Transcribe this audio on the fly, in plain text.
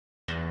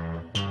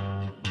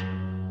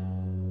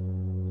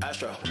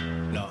Astro,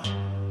 no.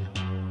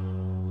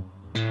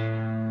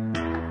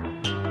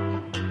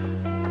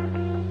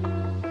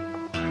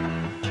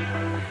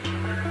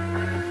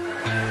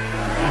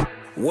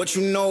 What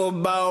you know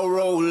about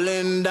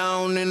rolling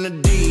down in the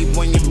deep?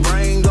 When your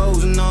brain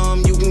goes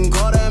numb, you can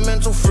call that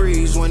mental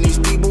freeze. When these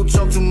people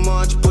talk too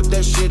much, put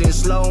that shit in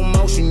slow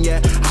motion. Yeah,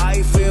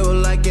 I feel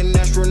like an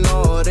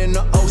astronaut in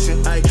the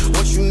ocean. Ay,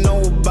 what you know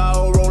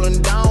about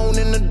rolling down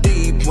in the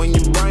deep? When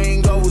your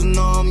brain goes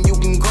numb, you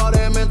can call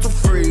that mental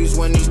freeze.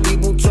 When these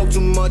people talk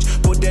too much,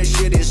 put that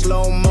shit in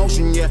slow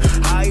motion. Yeah,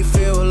 I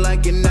feel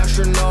like an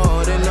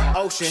astronaut in the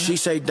ocean. She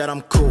say that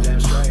I'm cool.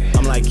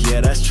 I'm like,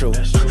 yeah, that's true.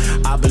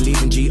 I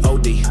believe in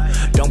G-O-D.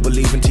 Don't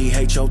believe in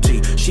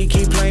T-H-O-T. She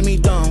keep playing me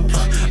dumb.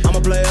 I'm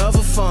a player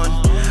for fun.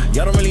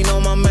 Y'all don't really know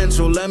my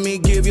mental. Let me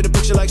give you the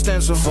picture like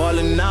stencil.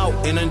 Falling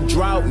out in a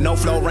drought. No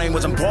flow, rain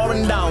wasn't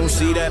pouring down.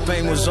 See, that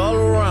pain was all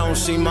around.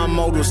 See, my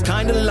mode was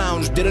kinda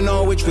lounge. Didn't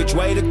know which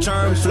way to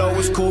turn. Flow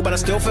was cool, but I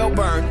still felt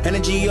burned.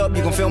 Energy up,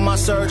 you can feel my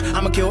surge.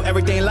 I'ma kill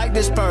everything like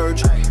this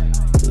purge.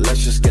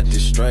 Let's just get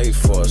this straight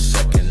for a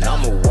second.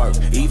 I'ma work,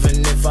 even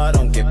if I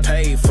don't get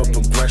paid for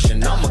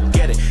progression. I'ma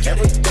get it.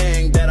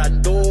 Everything that I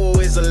do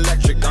is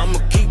electric. I'ma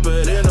keep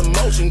it in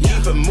motion,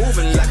 keep it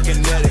moving like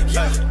kinetic.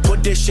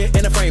 Put this shit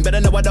in a frame, better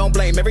know I don't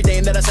blame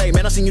everything that I say.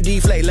 Man, I seen you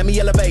deflate. Let me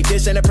elevate.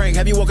 This ain't a prank.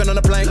 Have you walking on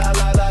a plane?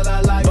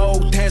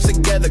 Both hands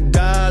together,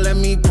 God, let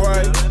me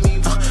pray.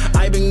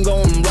 I been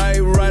going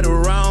right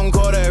around,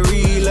 call that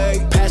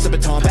relay. Pass the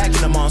baton, back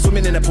in the mall,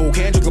 swimming in the pool,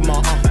 can't drink them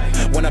all.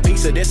 Want a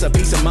piece of this, a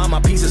piece of mine, my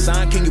piece of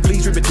sign. Can you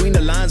please read between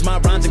the lines? My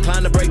rhymes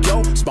inclined to break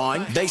your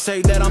spine. They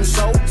say that I'm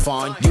so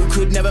fine, you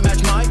could never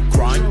match my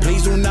grind.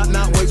 Please do not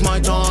waste my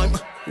time.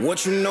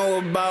 What you know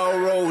about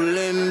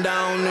rolling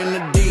down in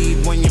the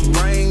deep? When your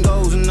brain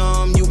goes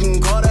numb, you can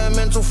call that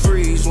mental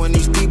freeze. When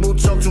these people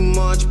talk too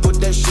much, put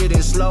that shit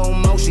in slow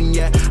motion.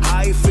 Yeah,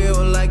 I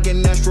feel like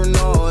an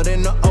astronaut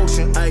in the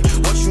ocean. Ay,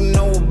 what you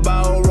know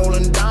about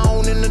rolling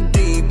down in the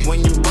deep?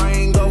 When your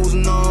brain goes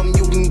numb,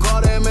 you can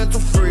call that mental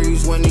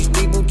freeze. When these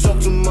people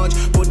talk too much,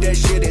 put that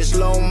shit in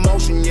slow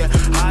motion. Yeah,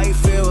 I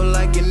feel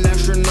like an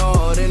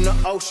astronaut in the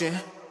ocean.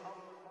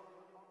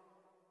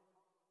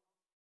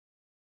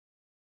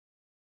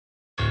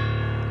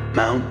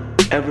 Mount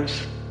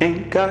Everest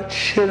ain't got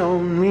shit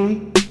on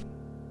me.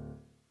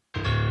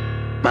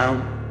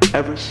 Mount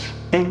Everest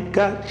ain't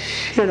got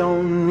shit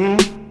on me.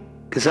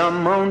 'Cause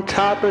I'm on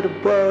top of the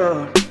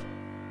world.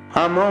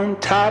 I'm on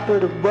top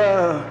of the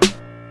world.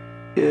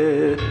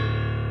 Yeah.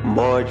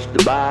 Borge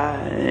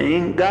Dubai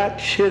ain't got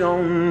shit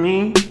on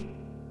me.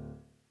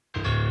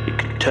 You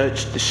can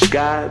touch the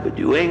sky, but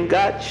you ain't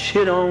got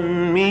shit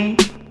on me.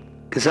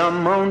 'Cause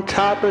I'm on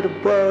top of the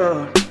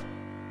world.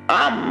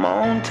 I'm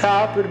on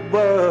top of the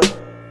world,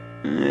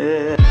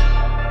 yeah.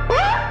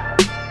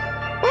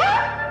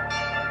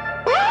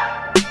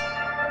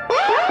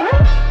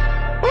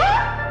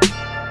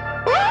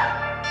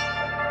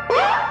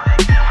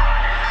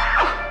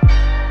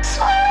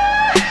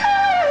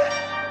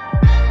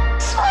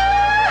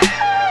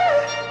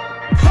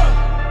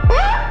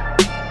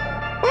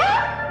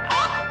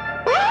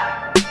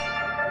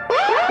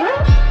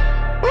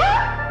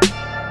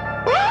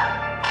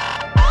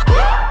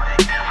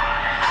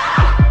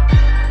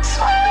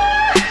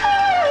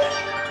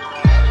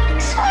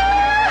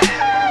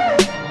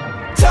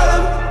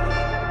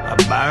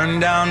 Burn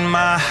down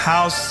my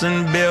house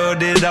and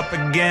build it up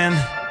again.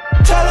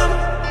 Tell 'em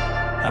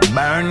I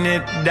burn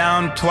it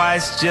down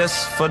twice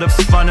just for the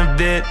fun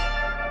of it.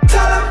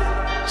 Tell 'em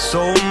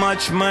so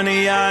much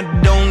money I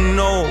don't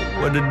know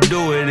what to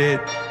do with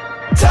it.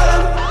 Tell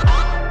 'em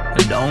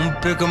I don't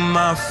pick up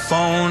my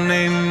phone,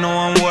 ain't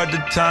knowing what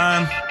the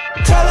time.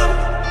 Tell 'em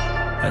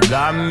I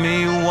got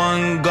me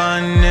one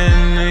gun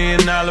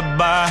and an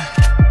alibi.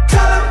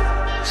 Tell 'em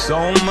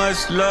so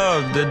much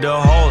love that the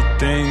whole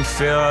thing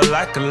feel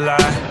like a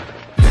lie.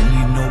 Don't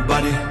need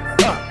nobody,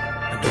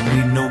 I don't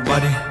need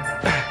nobody.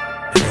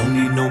 I don't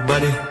need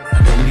nobody,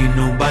 I don't need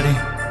nobody.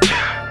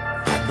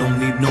 I don't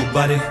need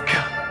nobody,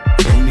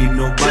 I don't need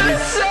nobody.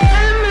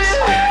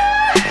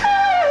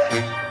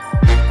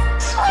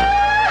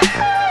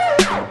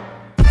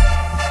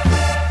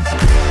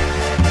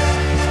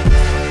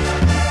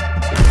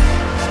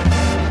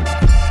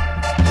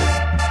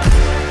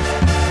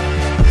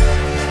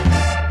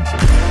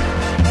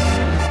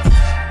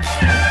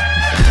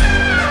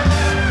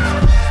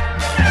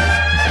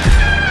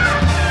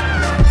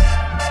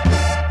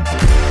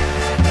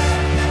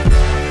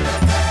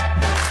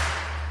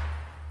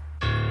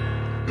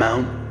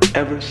 Mount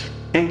Everest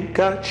ain't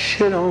got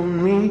shit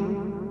on me.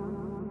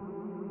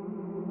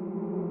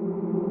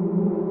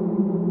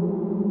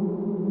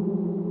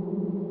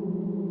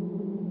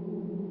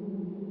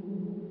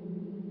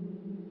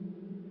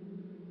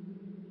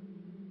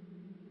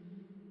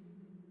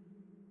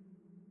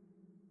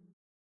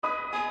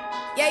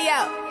 Yeah, yo.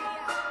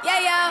 Yeah,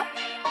 yo.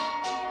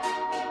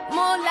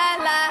 Moonlight,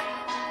 la.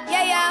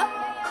 Yeah, yo.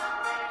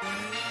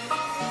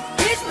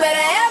 Bitch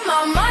better have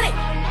my money.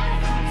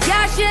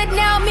 Y'all should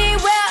know me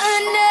well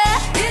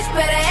enough. Bitch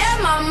better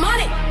have my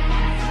money.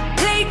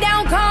 Play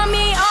down, call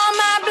me on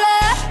my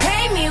blood.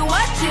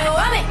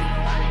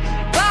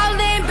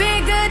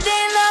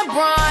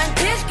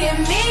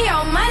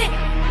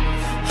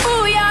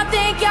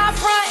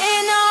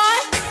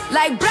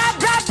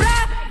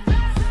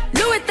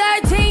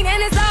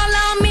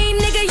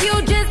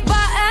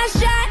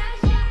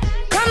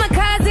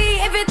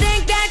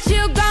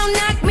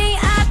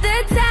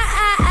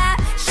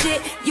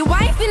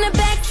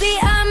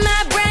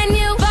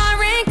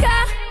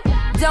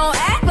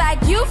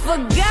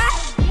 forgot.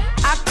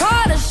 I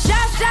called a shot.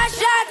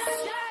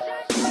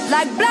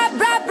 Like blah,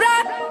 blah,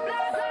 blah.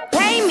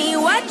 Pay me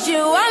what you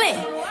want it.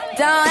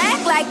 Don't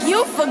act like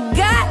you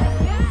forgot.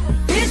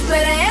 Bitch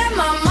better have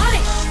my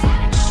money.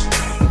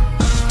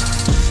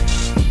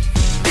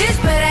 Bitch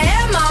better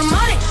have my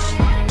money.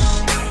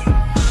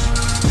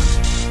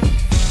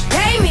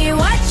 Pay me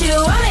what you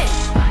want it.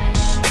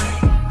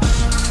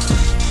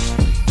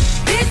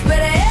 Bitch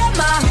better have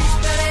my.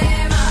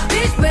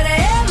 Bitch better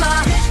have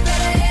my.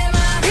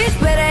 Bitch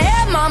better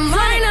have my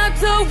money. Up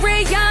to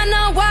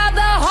Rihanna while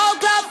the whole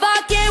club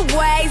fucking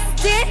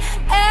wasted.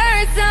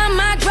 Every time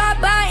I drop,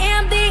 I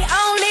am the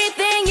only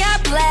thing y'all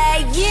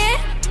playing.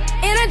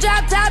 In a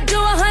drop top, do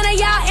 100,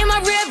 y'all in my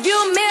rearview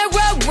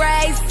mirror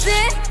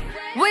racing.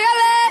 Where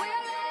y'all at?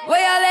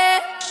 Where y'all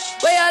at?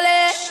 Where y'all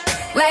at?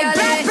 Like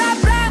blah, blah,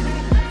 blah.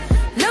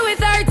 Louis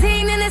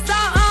 13 and it's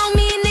all on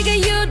me, nigga,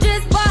 you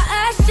just bought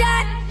a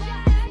shot.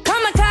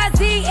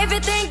 Kamikaze if you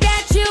think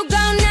that you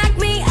gon' knock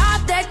me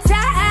off the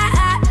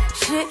top.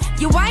 Shit,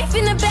 your wife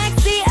in the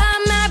backseat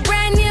of my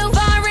brand new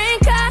foreign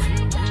car.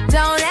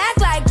 Don't act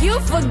like you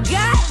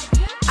forgot.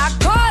 I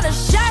called a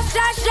shot.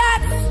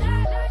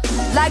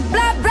 Like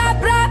blah, blah,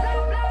 blah.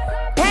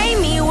 Pay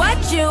me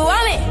what you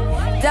want it.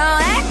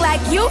 Don't act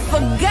like you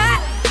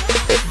forgot.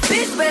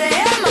 Bitch better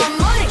have my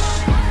money.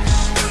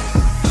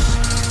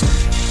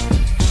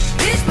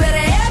 Bitch better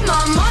have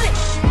my money.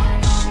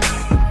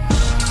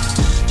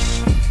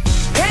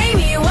 Pay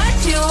me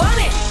what you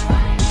want it.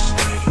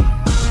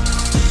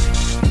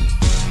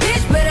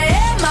 Bitch better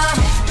have my.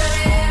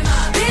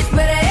 Bitch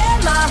better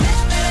have my.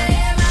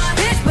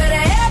 Bitch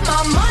better have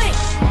my money.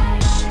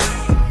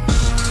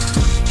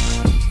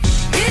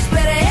 Bitch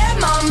better have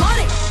my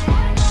money.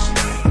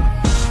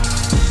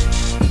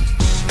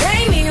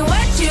 Pay me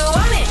what you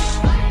want it.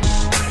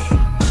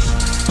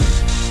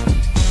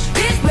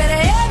 Bitch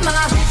better have my.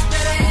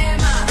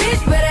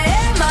 Bitch better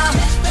have my.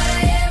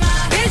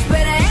 Bitch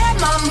better have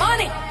my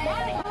money.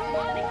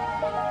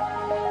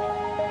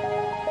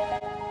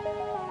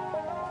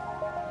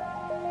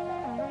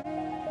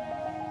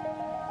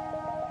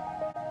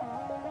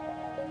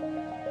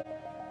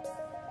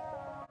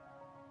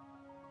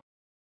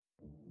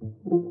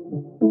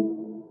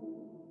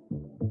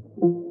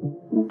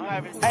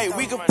 Hey,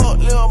 we can fuck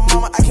little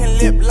mama, I can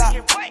lip lock.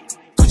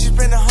 Gucci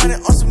spend 100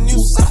 on some new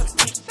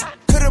socks.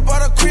 Could've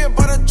bought a crib,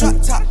 bought a drop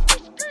top.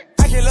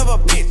 I can love a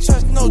bitch,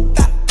 trust no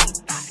doubt.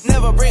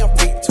 Never bring a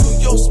freak to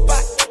your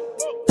spot.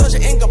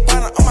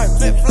 𝐏𝐥𝐚𝐲𝐥𝐢𝐬𝐭 on my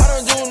flip flop. I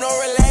don't do no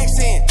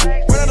relaxing.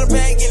 Run out the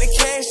bag, get the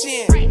cash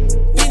in.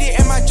 Need it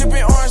and my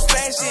dripping orange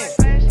flashing.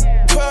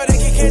 12, they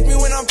can catch me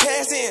when I'm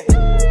passing.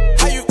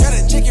 How you got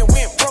a chicken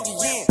went broke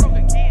again?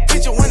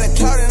 Bitch, you want a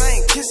cloud and I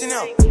ain't kissing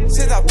them.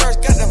 Since I first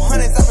got them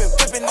hundreds, I've been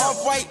flipping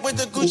off white with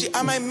the Gucci,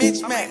 I might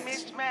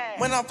mismatch.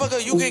 When I fuck her,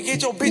 you can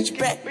get your bitch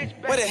back.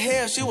 What the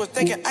hell she was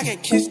thinking I can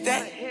kiss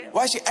that?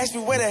 Why she asked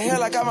me where the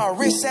hell I got my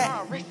wrist at?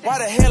 Why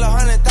the hell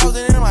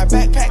 100,000 in my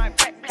backpack?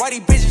 Why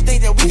these bitches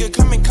think that we could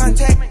come in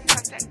contact?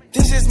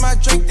 This is my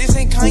drink, this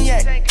ain't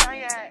cognac.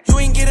 You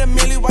ain't get a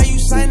milli, why you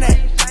sign that?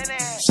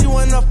 She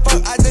wanna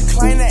fuck, I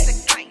decline that.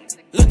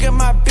 Look at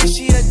my bitch,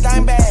 she a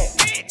dime bag.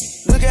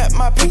 Look at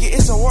my picket,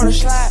 it's a water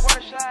slide.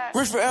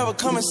 Rich forever,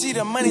 come and see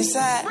the money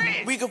side.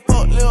 We can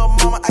fuck little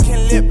mama, I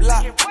can lip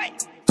lock.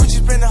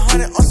 Gucci spend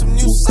 100 on some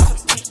new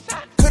socks.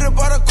 Could've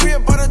bought a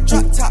crib, bought a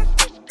drop top.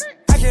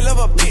 I can love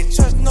a bitch,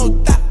 trust no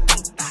doubt.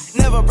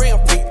 Never bring a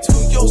freak to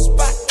your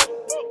spot.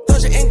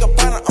 𝐏𝐿𝐴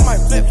on my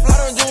flip flop. I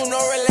don't do no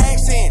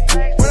relaxing.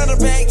 Run out the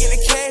bag, get the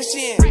cash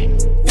in.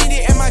 Need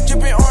it and my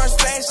dripping orange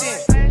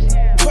flashing.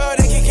 12,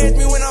 they can catch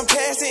me when I'm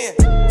passing.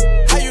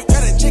 How you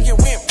got a chicken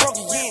went broke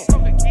again?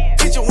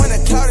 Bitch, you want a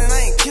cloud and I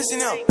ain't kissing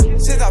them.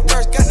 Since I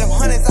first got them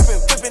hundreds, I've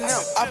been flipping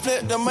them. I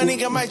flip the money,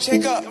 got my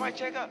check up.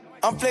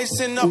 I'm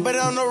flexing up, but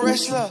I'm no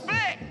wrestler.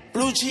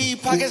 Blue cheese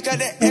pockets got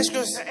the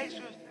extras.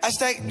 I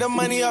stack the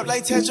money up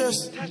like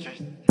Tetris.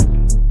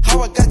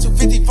 How I got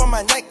 250 from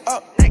my neck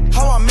up.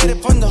 How I made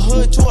it from the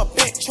hood to a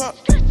big truck.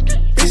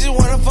 Bitches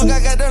wanna fuck,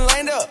 I got them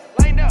lined up.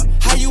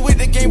 How you with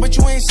the game, but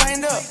you ain't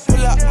signed up?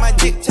 Pull up my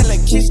dick, tell her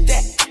kiss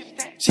that.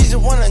 She just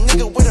want a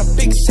nigga with a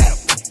big sack.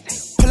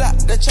 Pull out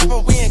the chopper,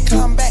 we in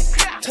combat.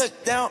 Touch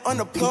down on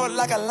the floor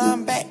like a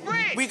lineback.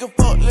 We can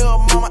fuck little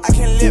mama, I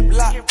can lip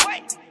lock.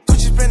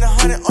 Gucci spend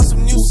 100 on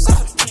some new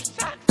socks.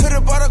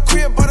 Could've bought a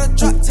crib, bought a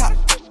drop top.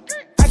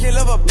 I can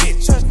love a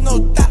bitch, trust no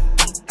doubt.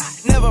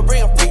 Never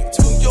bring a freak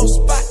to your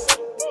spot.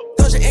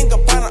 𝐏𝐿𝐴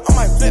on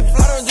my flip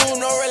flop. I don't do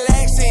no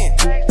relaxing.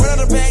 Run out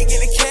the bag, get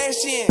the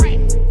cash in.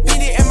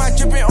 Need it and my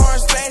dripping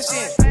orange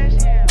flashing.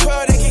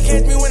 12, they can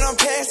catch me when I'm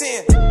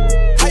passing.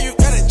 How you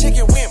got a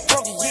chicken went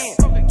broke again?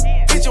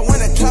 Bitch, you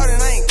want a cloud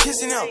and I ain't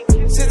kissing them.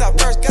 Since I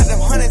first got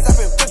them hundreds, I've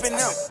been flipping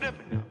them.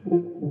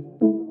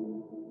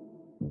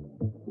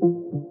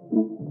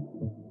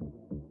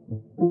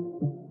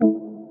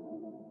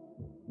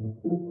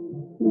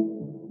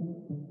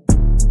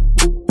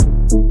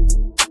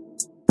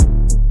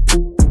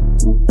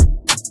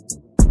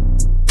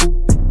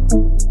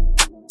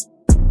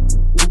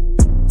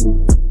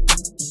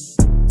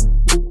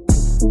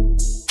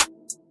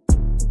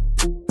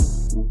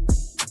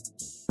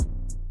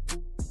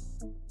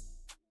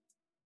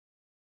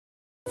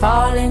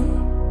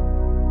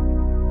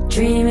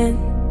 dreaming,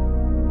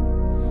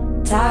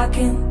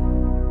 talking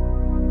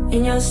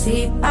in your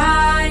sleep.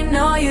 I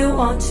know you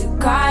want to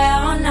cry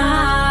all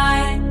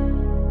night.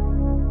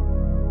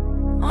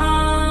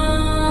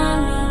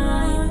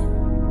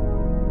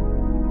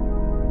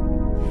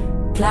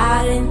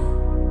 Plotting,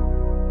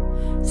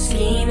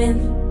 scheming,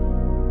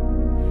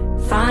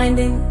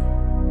 finding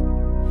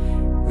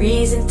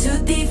reason to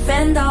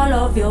defend all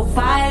of your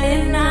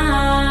violent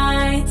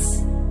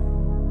nights.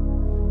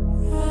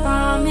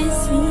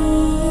 Promise me.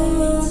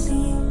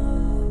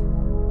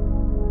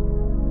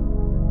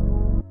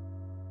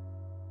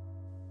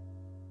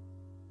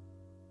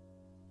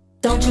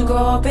 Don't you grow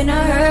up in a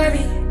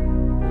hurry.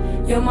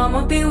 Your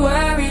mama be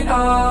worried.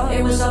 Oh,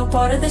 it was all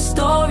part of the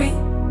story.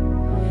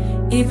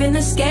 Even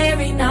the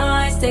scary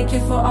nights, thank you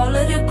for all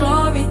of the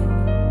glory.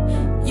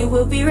 You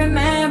will be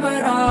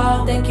remembered.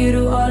 Oh, thank you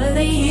to all of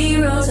the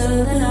heroes of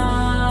the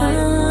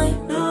night.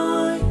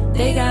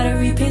 They gotta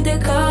repaint the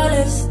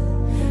colors.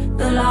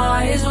 The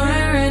lie is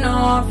wearing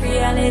off,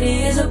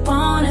 reality is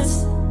upon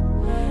us.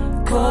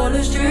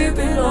 Colors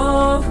dripping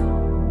off,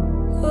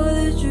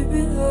 colors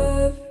dripping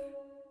off.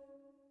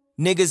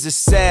 Niggas is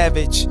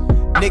savage,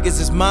 niggas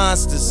is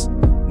monsters,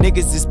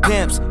 niggas is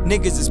pimps,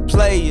 niggas is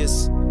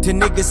players. To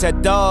niggas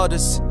had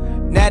daughters,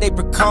 now they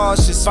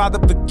precautious. Father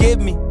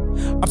forgive me,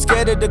 I'm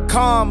scared of the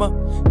karma.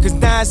 Cause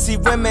now I see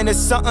women as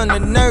something to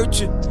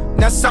nurture,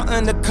 not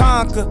something to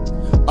conquer.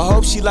 I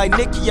hope she like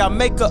Nicki, I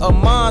make her a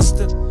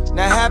monster.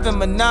 Now having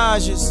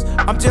menages,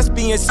 I'm just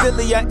being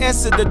silly, I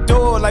answer the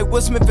door like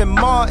Will Smith and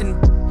Martin.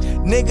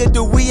 Nigga,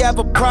 do we have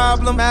a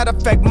problem? Matter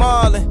of fact,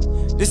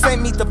 Marlon, this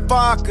ain't Meet the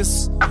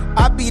Fockers.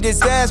 I beat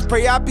his ass,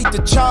 pray I beat the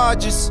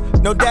charges.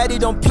 No daddy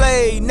don't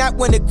play, not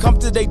when it comes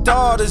to they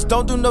daughters.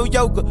 Don't do no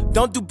yoga,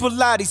 don't do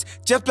Pilates.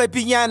 Just play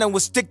piano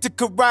and stick to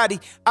karate.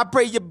 I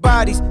pray your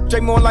bodies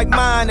drink more like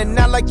mine and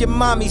not like your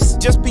mommy's.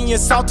 Just being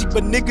salty,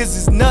 but niggas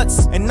is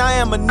nuts. And I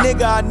am a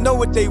nigga, I know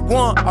what they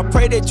want. I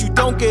pray that you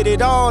don't get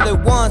it all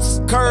at once.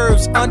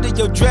 Curves under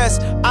your dress,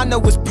 I know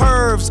it's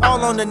pervs.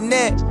 All on the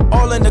net,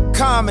 all in the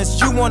comments.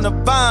 You wanna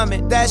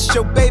vomit, that's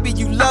your baby,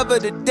 you love her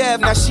to death.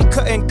 Now she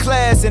cutting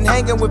class and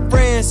hanging with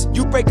friends.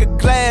 You break a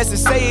glass and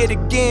say it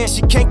again.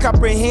 She can't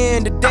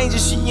comprehend the danger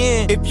she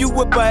in. If you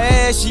whip her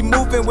ass, she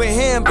moving with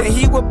him. Then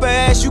he whip her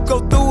ass, you go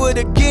through it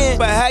again.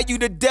 But how you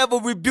the devil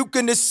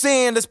rebuking the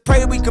sin? Let's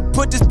pray we could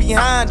put this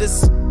behind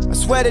us. I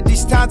swear that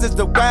these times is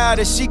the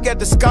wildest. She got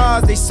the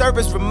scars, they serve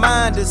as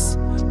reminders.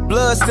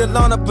 Blood still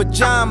on her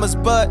pajamas,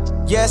 but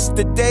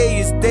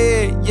yesterday is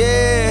dead,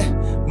 yeah.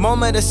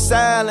 Moment of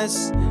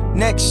silence.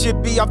 Next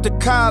should be off the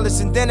collars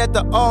and then at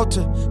the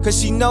altar.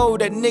 Cause she know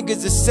that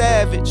niggas is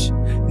savage,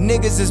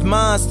 niggas is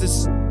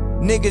monsters,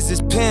 niggas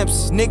is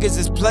pimps, niggas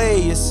is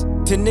players.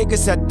 To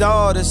niggas had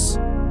daughters,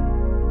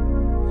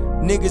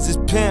 niggas is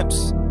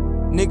pimps,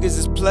 niggas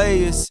is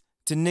players.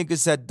 To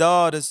niggas had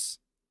daughters.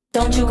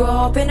 Don't you grow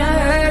up in a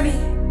hurry.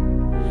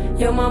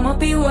 Your mama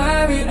be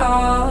worried.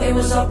 Oh, it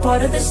was all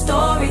part of the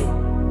story.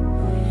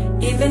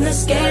 Even the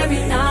scary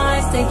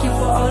nights, thank you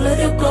for all of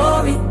the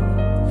glory.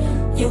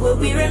 You will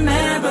be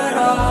remembered.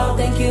 Oh,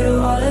 thank you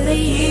to all of the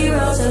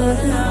heroes of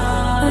the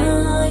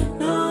night.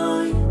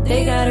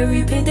 They gotta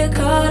repaint the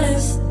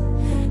colors.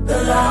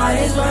 The lie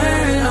is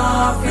wearing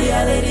off,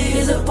 reality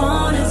is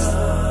upon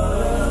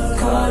us.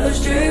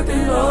 Colors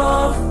dripping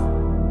off,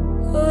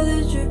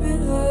 colors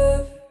dripping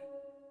off.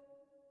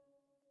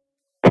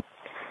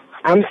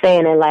 I'm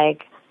saying it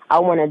like, I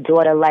want a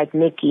daughter like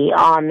Nicki.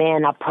 Oh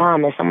man, I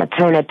promise I'ma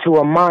turn her to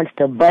a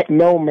monster, but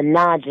no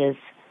menages.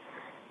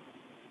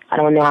 I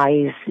don't know how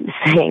he's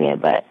saying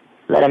it, but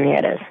let him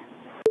hear this.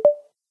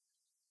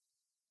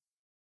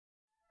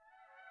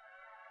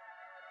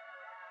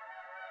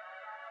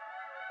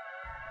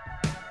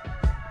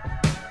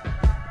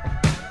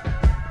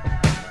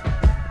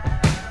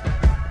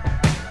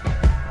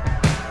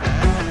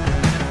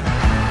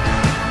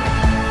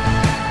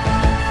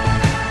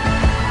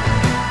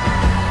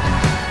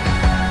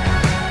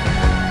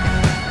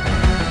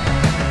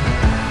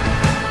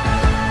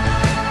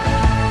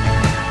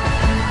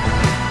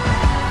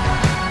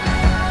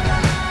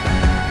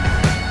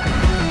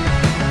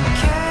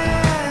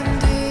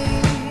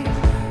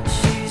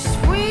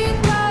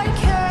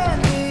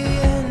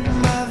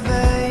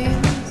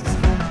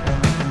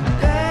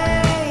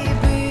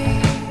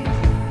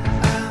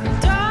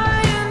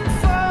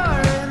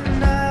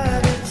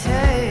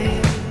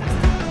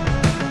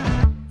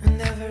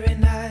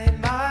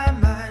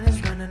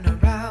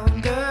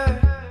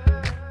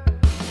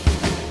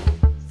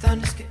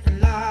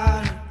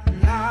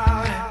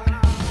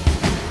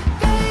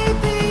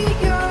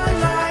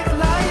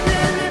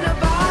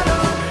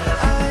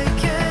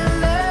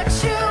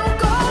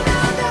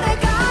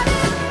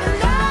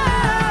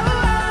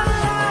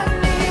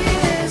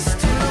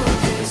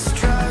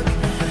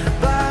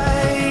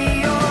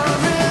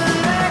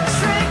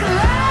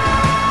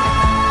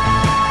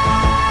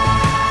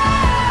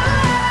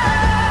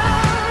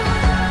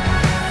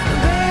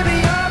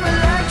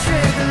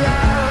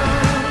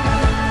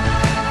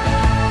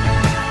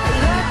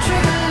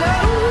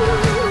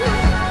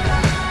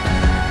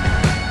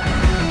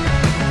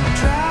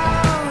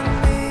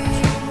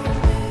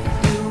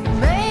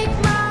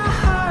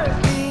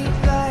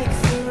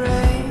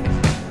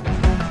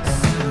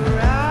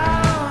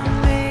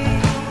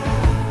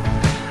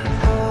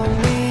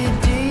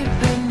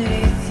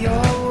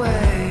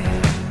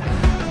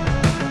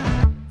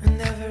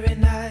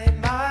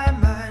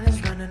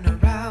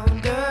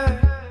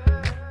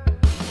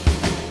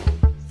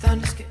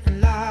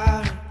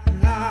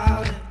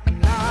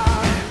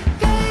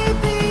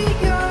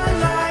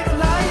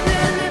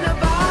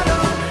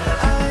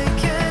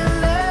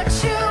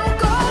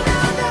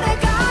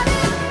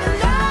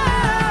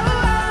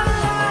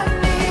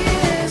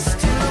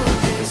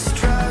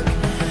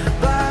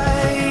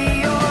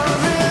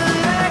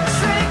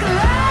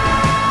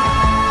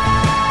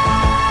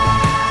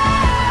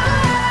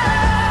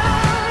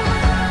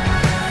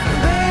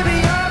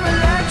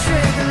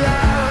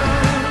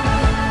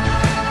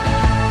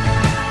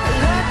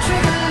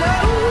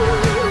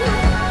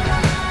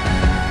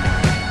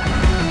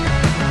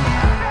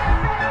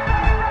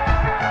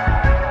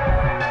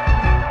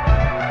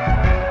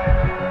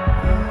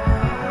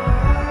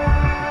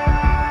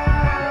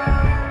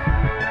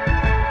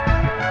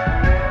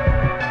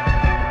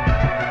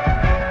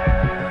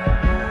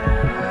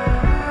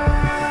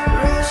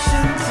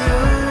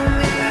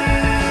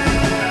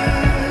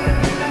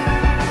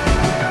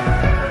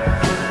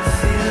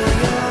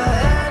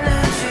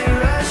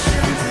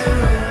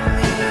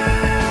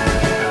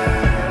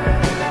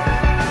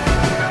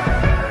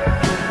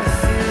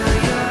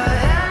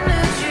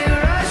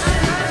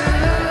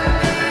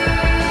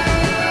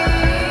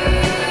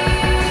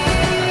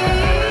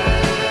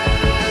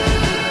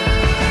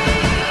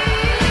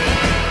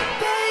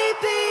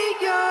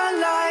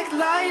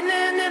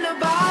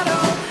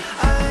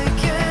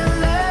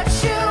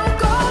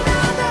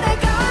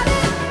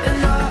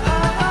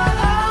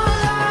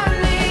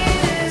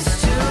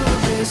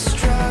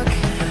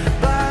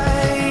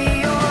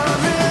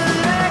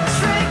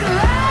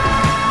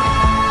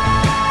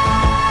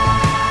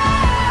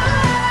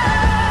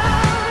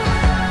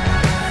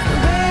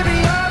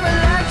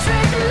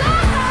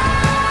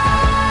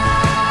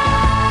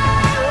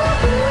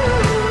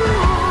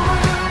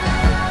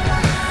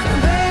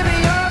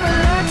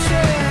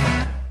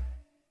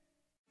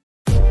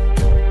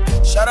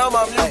 out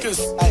my mucus.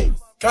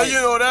 Cause you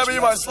know that be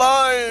my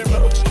slime.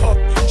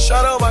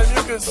 Shout out my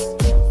mucus.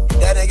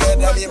 That nigga,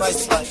 that be my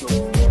slime.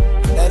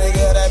 That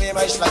nigga, that be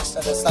my slime.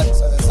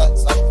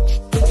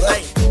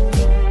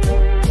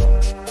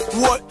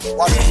 What?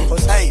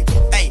 Hey,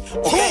 okay.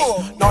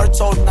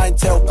 Naruto,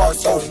 nine-tail,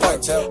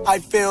 Naruto. I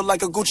feel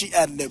like a Gucci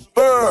ad-lib.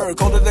 Bird,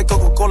 colder than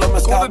Coca-Cola,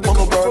 mascot,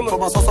 mama bird. Put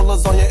my sauce on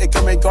lasagna, it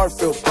can make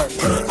Garfield burn.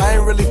 I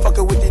ain't really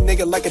fucking with these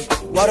niggas like a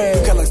water.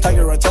 You can like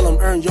Tiger, I tell him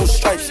earn your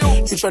stripes.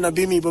 You tryna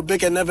beat me, but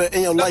big and never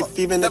in your life.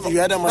 Even if you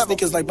had on my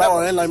sneakers like Bow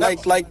and like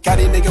Mike, like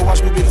Caddy, nigga,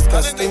 watch me be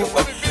disgusting.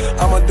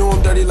 I'ma do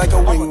them dirty like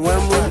a wing,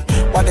 win.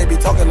 Why they be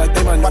talking like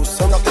they might know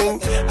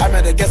something? I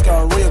met a guest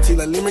car on royalty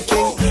like Lima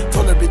King.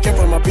 Told her be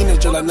careful, my penis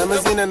just like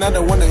limousine. And I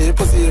don't wanna hit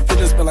pussy if it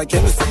just smell like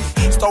Hennessy.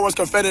 Star Wars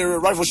Confederate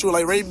rifle shoot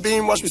like Ray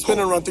Beam. Watch me spin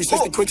around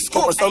 360 quick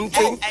scope or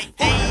something.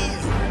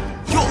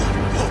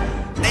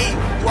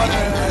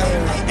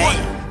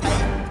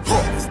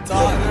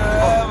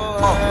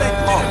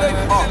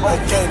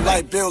 Okay,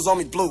 light bills on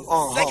me blue,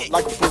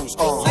 like a bruise,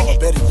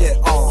 better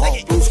yet,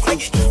 blues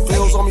cruise.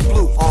 Bills on me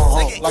blue,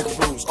 like a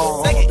bruise,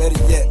 better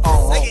yet,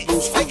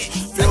 blues cruise.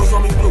 Bills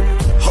on me blue,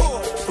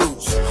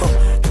 bruise,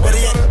 better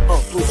yet,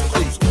 blues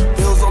cruise.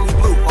 Bills on me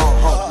blue,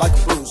 like a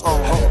bruise,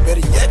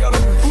 better yet,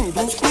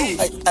 blues cruise.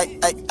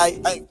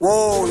 Ay,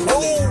 whoa,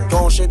 Nelly,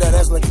 gon' shake that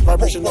ass like a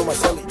vibration on my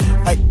celly.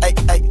 Ay,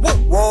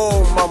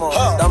 whoa, mama,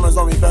 diamonds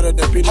on me better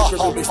than Peter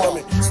Triple Big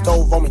Stomach.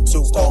 Stove on me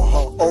too,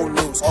 old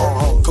news,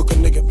 cook a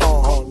nigga,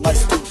 like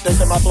stew. They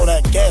say I throw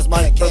that gas,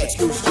 man, can't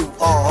excuse you,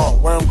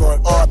 where I'm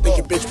going, I think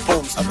your bitch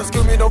booms.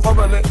 Excuse me, don't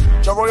fumble it,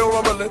 jump on your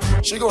rumble it.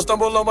 She gon'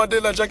 stumble on my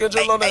dick like Jack and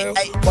Jill on the hill.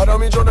 Why don't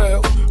me join the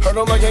hill, hurt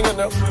them like hanging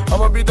nail.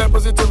 I'ma beat that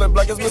pussy till it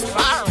black as Mr.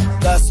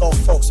 That's all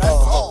folks,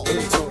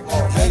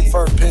 pink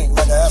fur pink,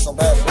 like an ass on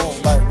bad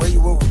boom. Like where you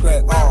will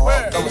regret,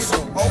 don't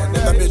assume.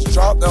 If that bitch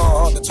dropped, the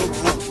two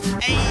room.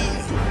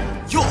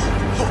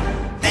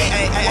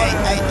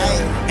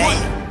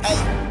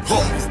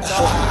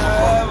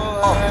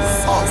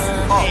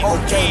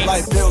 Okay,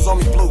 like bills on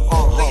me blue,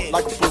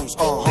 like a blues,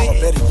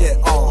 better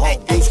yet,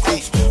 blues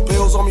cruise.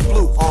 Bills on me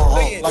blue,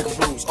 like a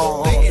blues,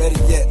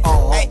 better yet,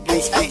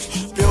 blues cruise.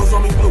 Bills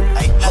on me blue,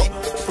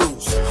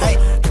 blues,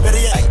 better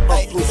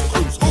yet, blues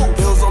cruise.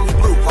 Bills on me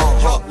blue,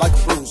 like a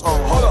blues,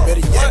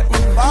 better yet,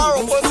 blues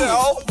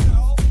cruise.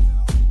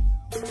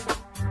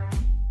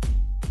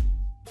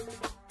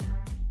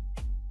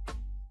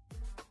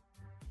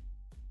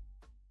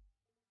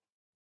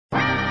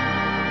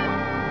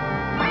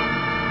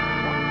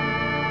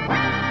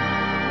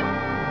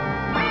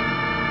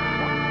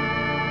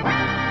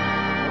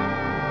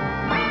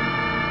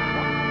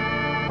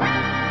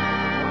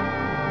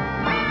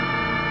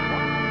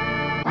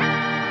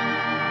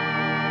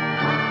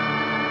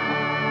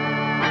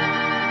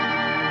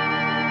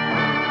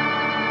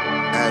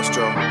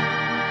 Astro.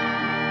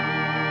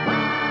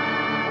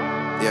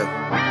 Yeah.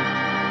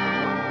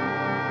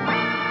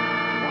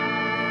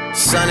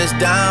 Sun is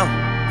down,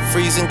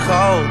 freezing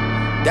cold.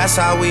 That's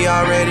how we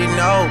already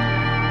know.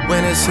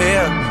 When it's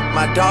here,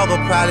 my dog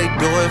will probably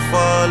do it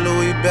for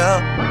Louis Bell.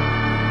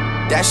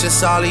 That's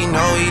just all he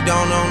know, he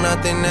don't know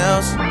nothing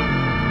else.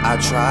 I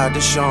tried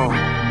to show him.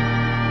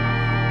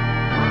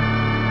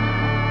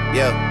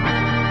 Yeah.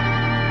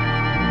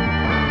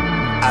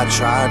 I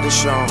tried to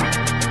show him.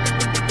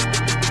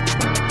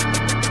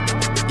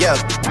 Yeah.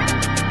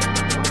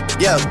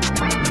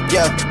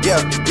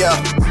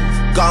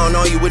 Gone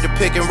on you with the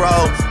pick and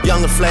roll.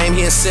 Younger flame,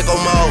 he in sicko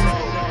mode.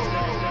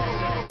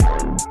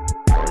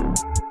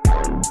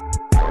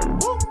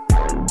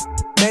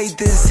 Made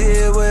this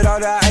here with all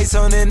the ice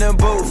on in the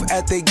booth.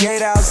 At the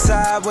gate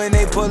outside, when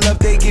they pull up,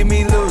 they give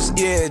me loose.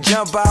 Yeah,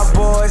 jump out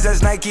boys,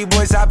 that's Nike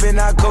boys hopping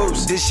our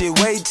coast. This shit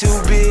way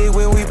too big,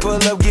 when we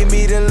pull up, give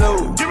me the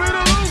loot.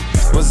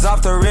 Was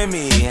off the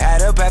Remy,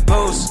 had up at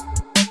post.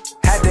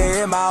 Had to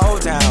hit my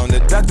old town to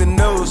duck the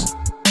news.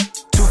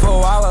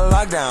 24-hour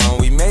lockdown,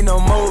 we made no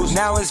moves.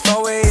 Now it's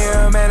 4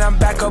 AM and I'm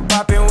back up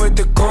popping with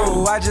the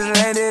crew. I just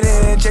landed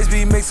in, Chase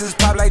B mixes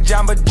pop like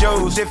Jamba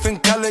Joe's.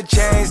 Different color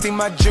chains, think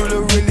my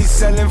jeweler really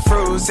selling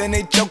fruits. And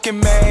they joking,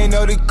 man,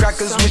 know the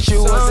crackers wish it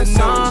was a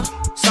news.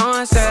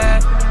 Someone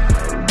said,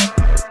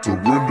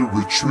 surrender,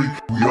 retreat,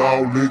 we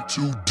all in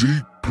too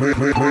deep. Playing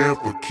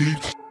for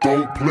keeps,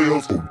 don't play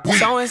us for weak.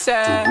 Someone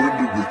said,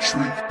 surrender,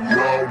 retreat, we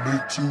all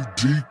in too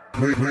deep.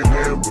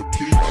 Playing for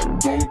keeps,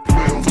 don't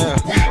play us for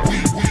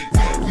weak.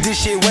 This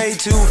shit way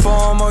too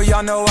formal,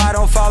 y'all know I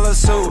don't follow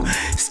suit.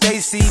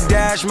 Stacy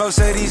Dash, most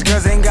of these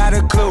girls ain't got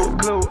a clue.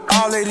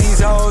 All of these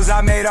hoes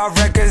I made off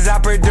records I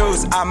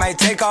produce. I might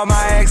take all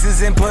my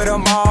exes and put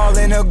them all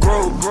in a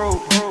group.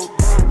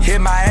 Hit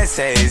my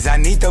essays, I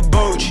need the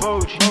booch.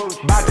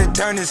 About to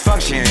turn this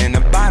function into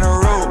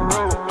Bonnaroo.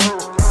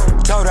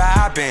 Told her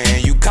hop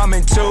in, you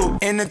coming too.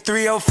 In the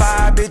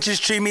 305, bitches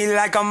treat me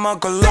like I'm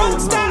Uncle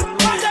Luke.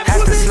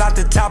 Have to slot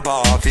the top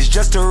off, it's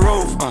just a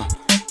roof.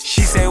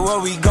 She said, where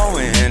we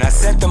going? I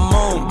said the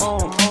moon.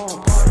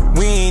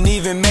 We ain't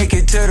even make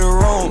it to the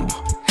room.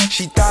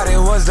 She thought it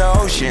was the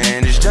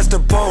ocean, it's just a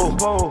pool.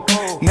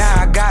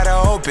 Now I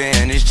gotta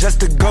open, it's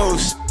just a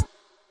ghost.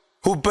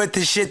 Who put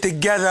this shit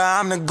together?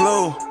 I'm the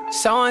glue.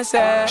 Someone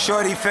said,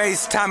 Shorty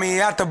face, Tommy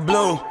out the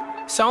blue.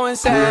 Someone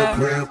said,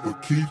 Playing for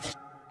keeps.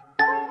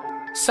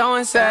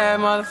 someone said,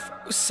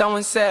 motherfucker,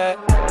 someone said.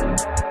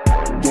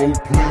 Don't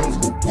play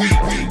for we.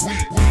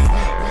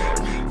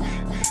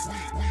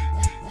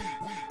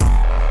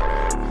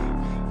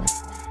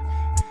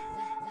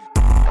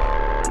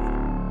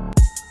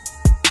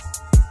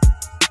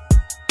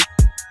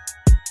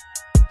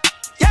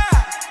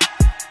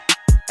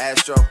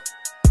 Astro.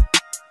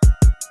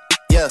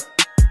 Yeah,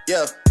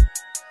 yeah.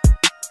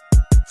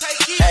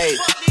 Hey,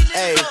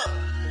 hey.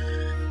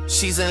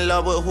 She's in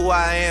love with who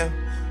I am.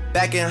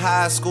 Back in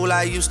high school,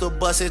 I used to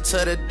bust it to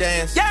the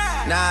dance.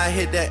 Yeah. Now I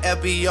hit the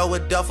FBO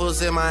with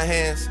duffels in my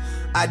hands.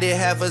 I did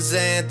half a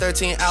Zan,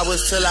 13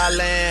 hours till I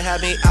land.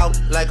 Had me out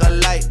like a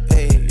light,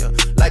 ayy,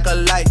 like a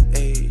light,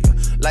 ayy,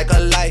 like a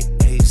light,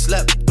 ayy.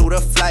 Slept through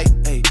the flight,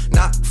 ayy,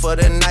 not for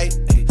the night,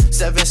 ayy.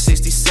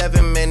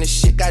 767, man, this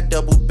shit got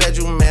double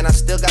bedroom, man. I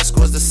still got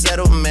scores to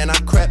settle, man. I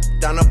crept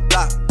down the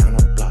block,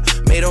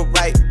 made a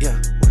right, yeah.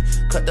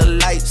 Cut the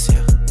lights,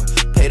 yeah.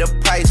 Pay the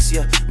price,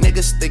 yeah.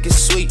 Niggas think it's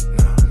sweet,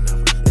 no,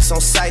 it's on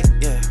sight,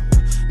 yeah.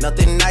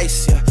 Nothing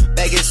nice, yeah.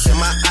 Baggage in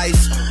my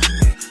ice,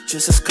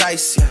 Jesus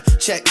Christ, yeah.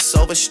 Checks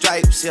over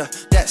stripes, yeah.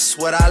 That's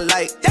what I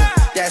like, yeah.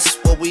 That's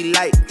what we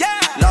like, yeah.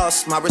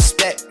 Lost my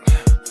respect,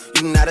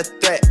 you not a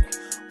threat.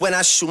 When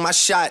I shoot my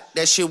shot,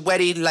 that shit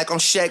wetty like on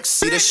Shaq.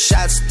 See the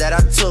shots that I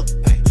took,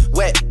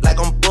 wet like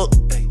on Book,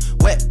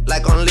 wet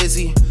like on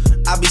Lizzie.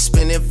 I be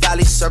spinning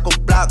valley circle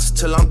blocks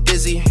till I'm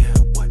dizzy.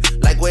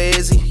 Like where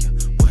is he?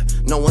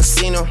 No one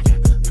seen him.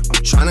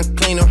 I'm tryna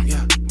clean him.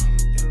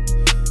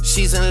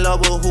 She's in love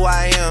with who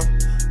I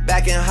am.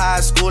 Back in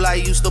high school, I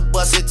used to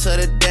bust it to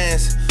the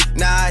dance.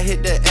 Now I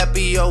hit the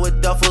FBO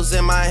with duffels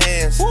in my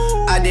hands.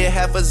 Woo. I did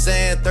half a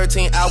Zan,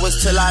 13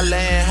 hours till I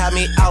land. Had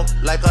me out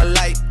like a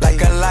light,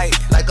 like a light,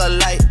 like a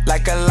light,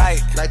 like a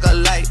light, like a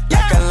light,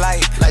 like a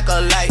light, like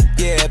a light.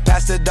 Yeah,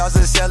 Pastor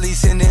Dawson sell, he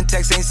sending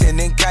texts, ain't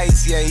sending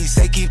kites. Yeah, he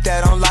say keep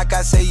that on lock.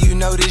 I say you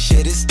know this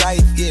shit is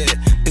tight. Yeah,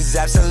 it's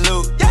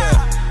absolute.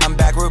 Yeah, I'm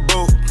back with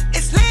Boo.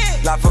 It's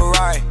lit. La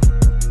Ferrari.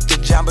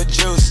 Jamba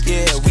Juice,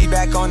 yeah, we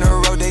back on the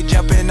road, they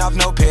jumping off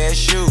no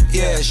parachute,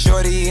 yeah.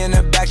 Shorty in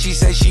the back, she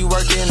say she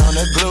working on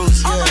the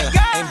glutes,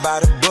 yeah. Ain't by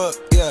the book,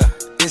 yeah,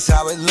 it's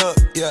how it look,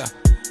 yeah.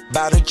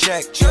 Bout to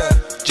check, yeah,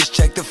 just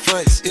check the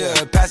foots,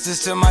 yeah. Pass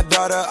this to my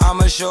daughter,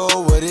 I'ma show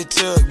her what it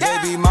took.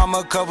 Baby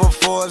mama cover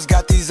Forbes,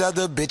 got these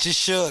other bitches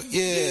shook,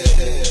 yeah.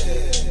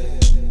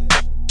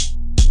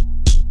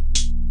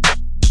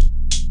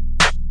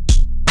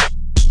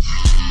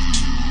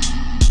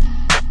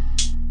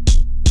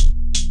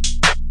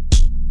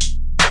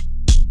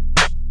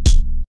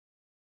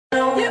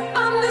 You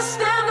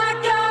understand I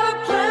got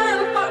a plan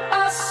for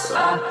us.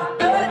 I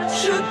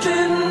bet you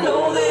didn't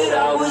know that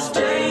I was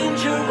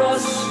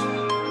dangerous.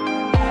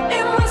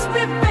 It must be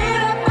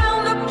fate I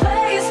found a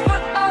place for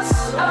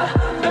us. I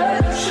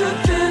bet you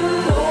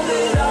didn't know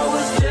that I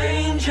was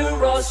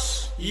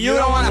dangerous. You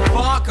don't wanna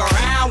fuck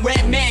around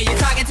with me. You're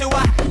talking to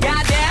a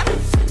goddamn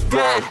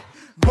guy.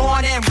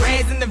 Born and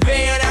raised in the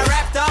Ville, that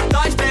wrapped up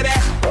Dutch, baby.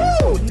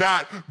 Woo!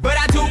 Not. But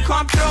I do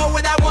come through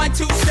with that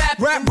 1-2 step.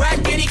 Rap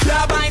any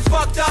club, I ain't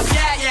fucked up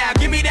yet. Yeah,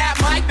 give me that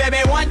mic, baby.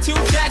 1-2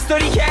 checks,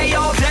 30K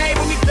all day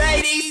when we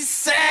play these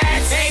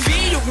sets.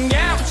 Baby, you can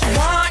get what you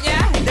want,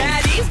 yeah.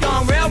 Daddy's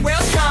gone real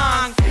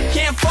strong.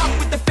 Can't fuck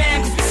with the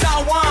fam 'cause we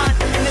saw one.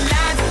 And the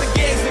lines of the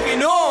gigs looking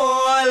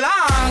all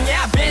along.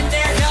 Yeah, been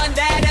there, done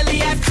that.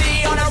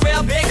 LEFT on a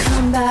real big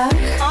comeback.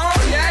 Oh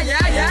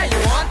yeah, you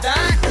want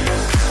that?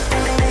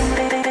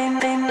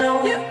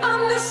 You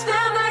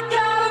understand I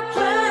got a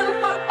plan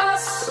for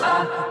us. I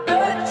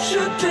bet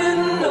you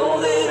didn't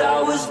know that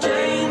I was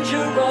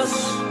dangerous.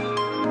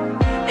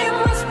 It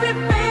must be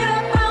fate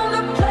I found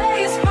a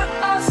place for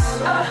us.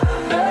 I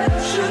bet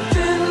you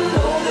didn't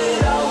know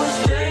that I was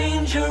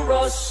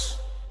dangerous.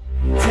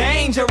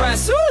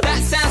 Dangerous, ooh,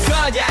 that sounds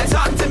good. Yeah,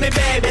 talk to me,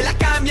 baby,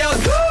 like I'm your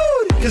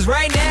dude. 'Cause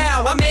right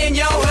now, I'm in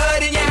your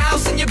hood, in your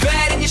house, in your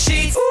bed, in your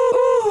sheets.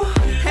 Ooh.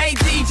 Hey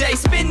DJ,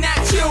 spin that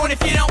tune.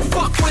 If you don't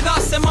fuck with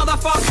us, then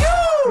motherfuck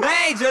you.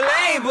 Major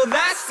label,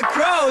 that's the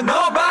crew.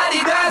 Nobody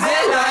does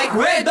it like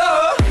we do.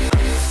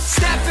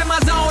 Step in my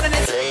zone and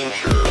it's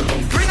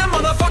bring a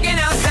motherfucking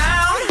house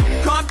down.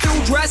 Come through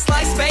dressed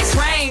like Space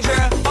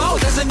Ranger. Oh,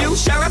 there's a new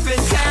sheriff in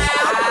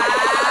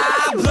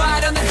town.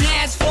 Blood on the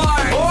dance floor.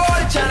 Oh,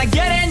 they're trying to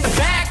get in the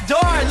back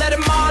door. Let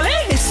them all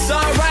in, it's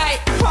alright.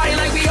 Party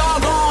like we all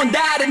gon'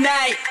 die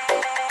tonight.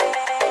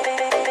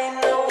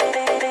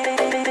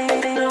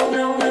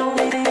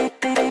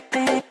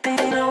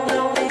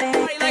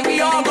 Like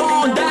we all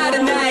gon' die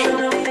tonight.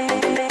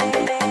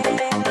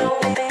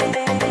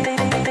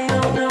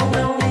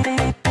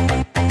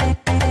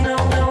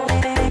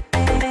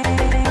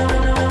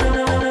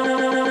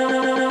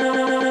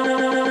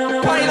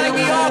 Party like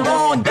we all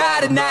gon'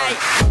 die tonight.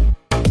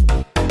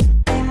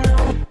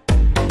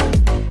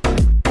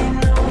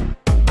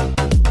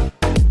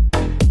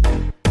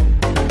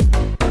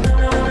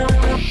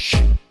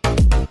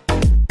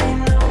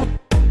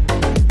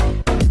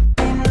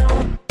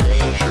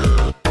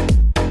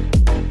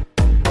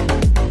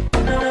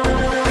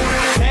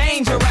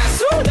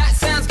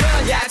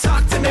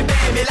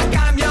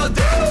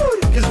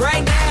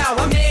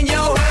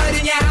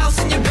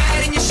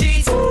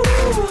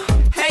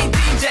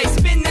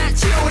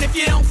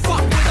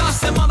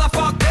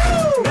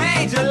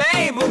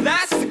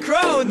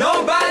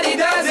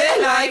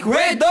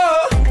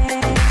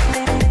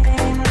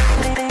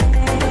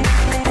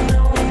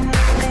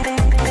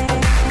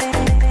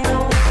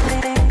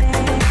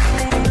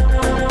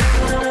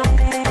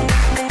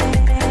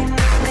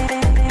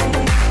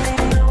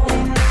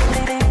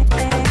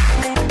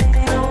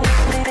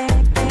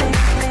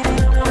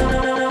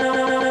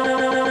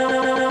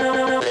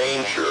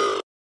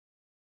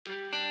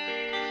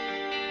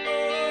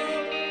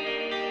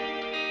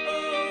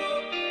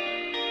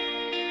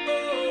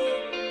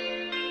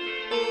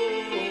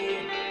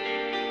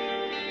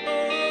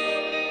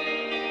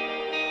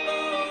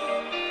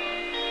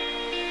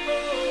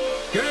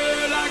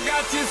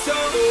 you so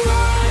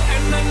high,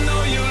 and I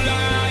know you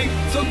like.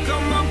 So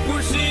come on,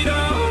 push it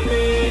on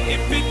me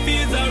if it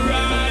feels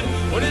alright.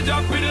 Wanna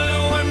drop it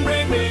low and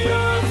bring me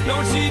up.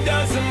 No, she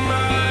doesn't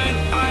mind.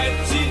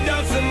 She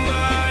doesn't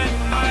mind.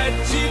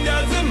 She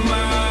doesn't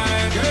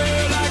mind.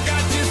 Girl, I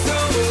got you so.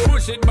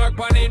 Push it back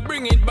on it,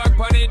 bring it back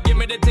on it. Give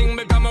me the thing,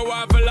 become a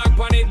waffle lock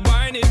on it.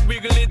 Wine it,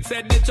 wiggle it,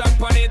 set the track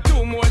on it.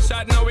 2 more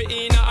shots, now we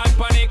in a hot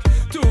panic.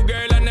 2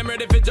 girl and I'm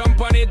ready for jump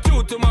on it.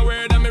 True to my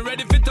word, I'm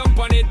ready for thump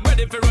on it.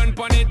 Ready for run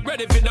on it,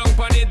 ready for dunk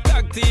on it.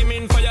 Tag team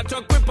in fire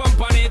truck, we pump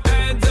on it.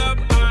 Hands up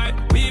high,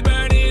 we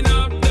burning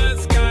up the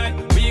sky.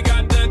 We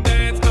got the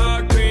dance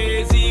all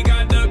crazy,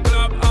 got the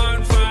club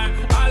on fire.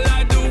 I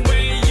like the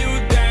way you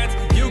dance,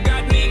 you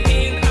got me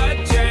in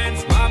a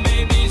trance. My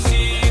baby,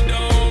 she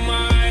don't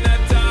mind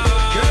at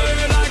all.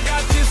 Girl, I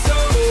got you so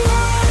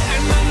high,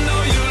 and I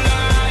know you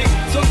like.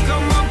 So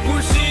come on,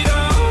 push it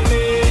on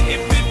me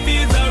if it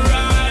feels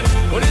alright.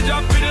 Wanna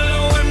drop it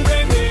low and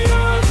bring me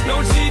up. No,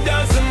 she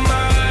doesn't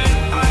mind.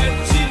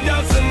 She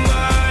doesn't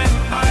mind.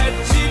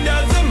 She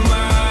doesn't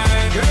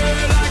mind.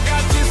 Girl, I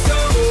got you so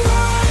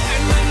high,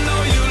 and I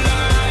know you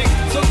like.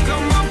 So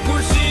come on,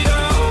 push it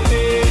on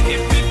me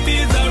if it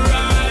feels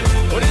alright.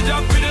 Wanna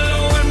drop it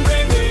low and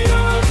bring me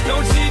up. No,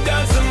 she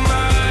doesn't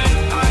mind.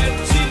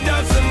 She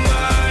doesn't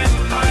mind.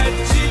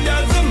 She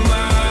doesn't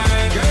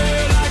mind.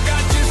 Girl, I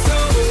got you so.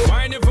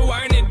 Wine it for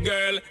wine it,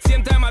 girl.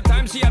 Same time I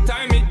time, she a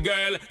time it,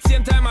 girl.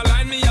 Same time I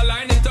line me, I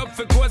line it up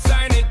for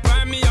co-sign it.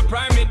 Prime me, I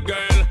prime it,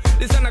 girl.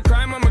 This ain't a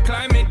crime, I'm a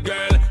climate,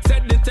 girl.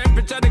 Set the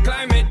temperature, the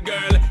climate,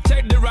 girl.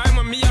 Check the rhyme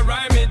on me, I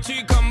rhyme it.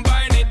 She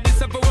combine it,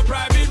 this up for a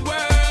private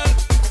world.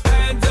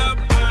 Hands up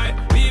high,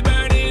 we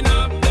burning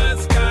up the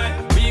sky.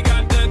 We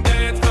got the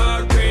dance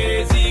all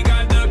crazy,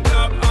 got the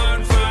club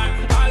on fire.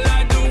 I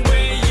like the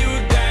way you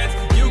dance,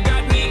 you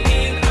got me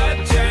in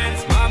a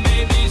trance. My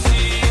baby,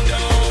 she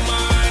don't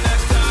mind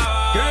at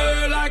all.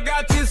 Girl, I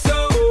got you so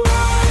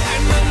high,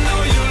 and I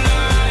know you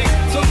like.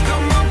 So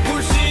come on,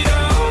 push it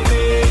on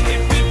me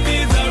if it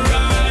feels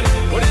alright.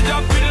 Wanna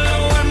drop it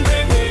low and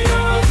bring me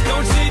up. No,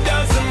 she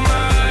doesn't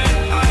mind.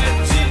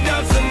 She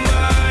doesn't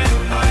mind.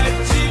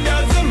 She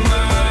doesn't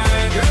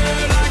mind.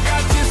 Girl, I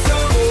got you so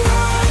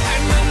high,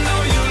 and I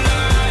know you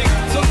like.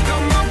 So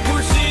come on,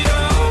 push it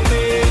on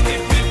me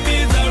if it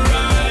feels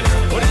alright.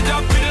 Wanna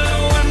drop it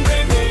low and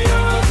bring me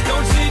up. No,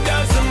 she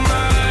doesn't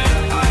mind.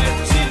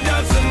 She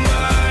doesn't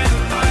mind.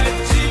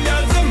 She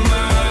doesn't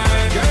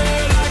mind.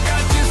 Girl, I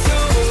got you so.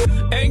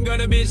 Ain't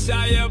gonna be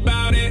shy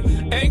about it.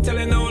 Ain't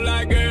telling no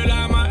lie, girl.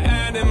 I'm an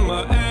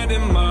animal,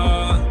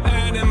 animal,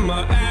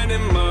 animal,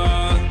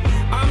 animal.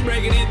 I'm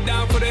breaking it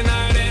down for the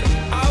night, and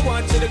I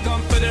want you to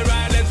come for the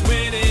ride. Let's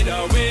win it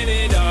all, win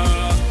it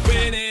all,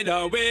 win it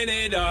all, win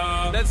it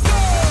all. Let's go.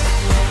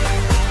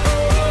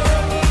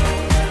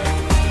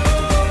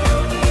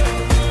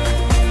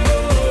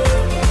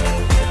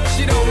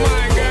 She don't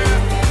mind, girl.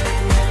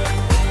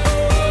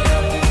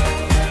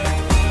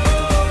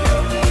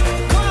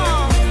 Come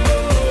on.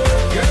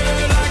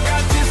 Girl, I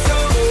got you so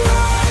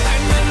high,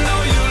 and I know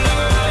you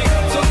like.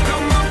 So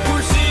come on,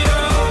 push it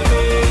on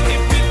me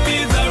if it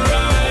feels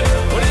alright.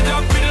 Wanna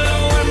drop it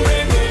low and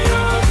bring me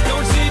up. No,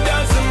 she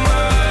doesn't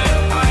mind.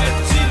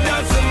 She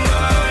doesn't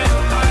mind.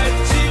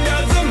 She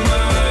doesn't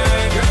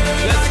mind.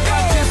 Girl, I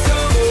got you so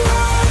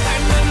high,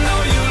 and I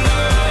know you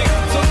like.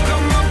 So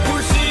come on,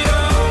 push it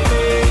on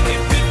me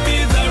if it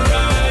feels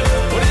alright.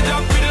 Wanna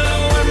drop it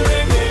low and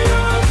bring me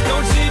up. No,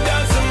 she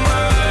doesn't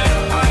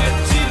mind.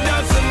 She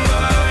doesn't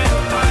mind.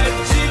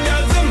 She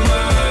doesn't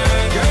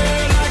mind.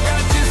 Girl, I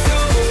got you so.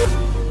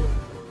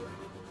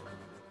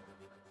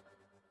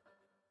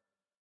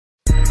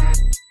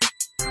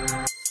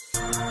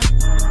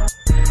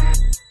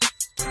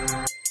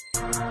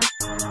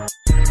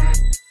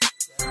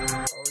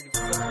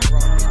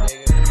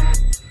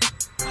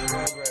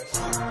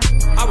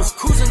 I was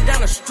cruising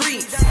down the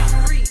street,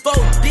 4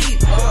 deep,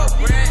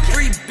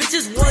 3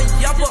 bitches, 1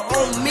 yapper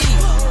on me.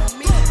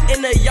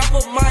 And the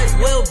yapper might as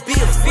well be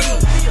a feed,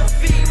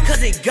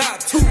 cause it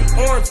got 2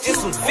 arms and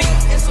some feet.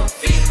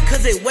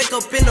 Cause it wake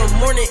up in the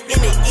morning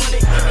and it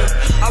eat.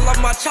 I love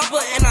my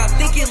chopper and I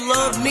think it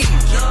love me.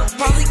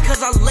 Probably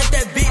cause I let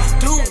that bitch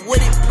do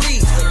what it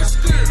please.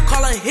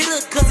 Call a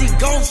hitter cause he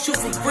gon' shoot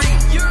for free.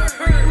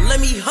 Let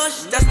me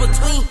hush, that's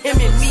between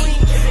him and me.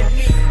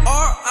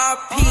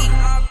 R.I.P.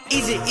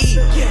 Easy E.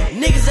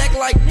 Niggas act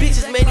like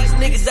bitches, man, these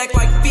niggas act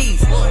like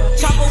thieves.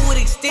 Chopper with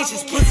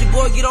extensions, pussy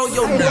boy, get on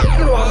your neck.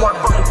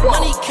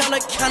 Money counter,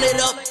 count it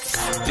up,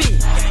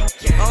 speed.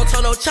 I don't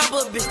tell no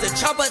chopper, bitch, the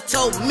chopper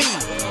told me.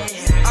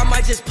 I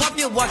might just pop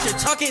you, watch you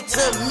talking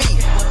to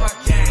me.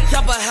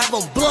 Chopper have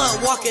a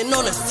blood walking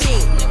on the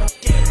scene.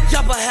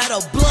 Chopper had a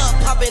blood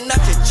popping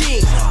out your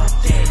jeans.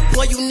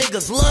 Boy, you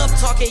niggas love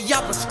talking,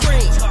 Yappa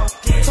scream.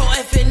 So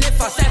effing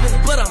if I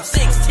savage, but I'm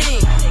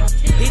 16.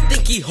 He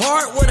think he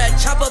hard, well that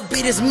chopper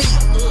beat his meat.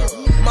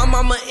 My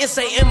mama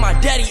insane and my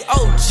daddy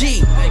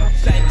OG.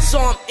 So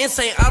I'm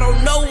insane, I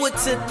don't know what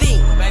to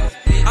think.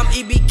 I'm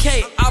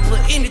EBK, I'll put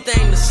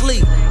anything to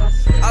sleep.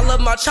 I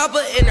love my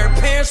chopper and her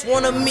parents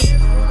wanna meet.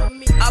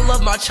 I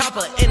love my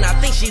chopper and I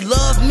think she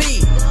love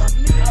me.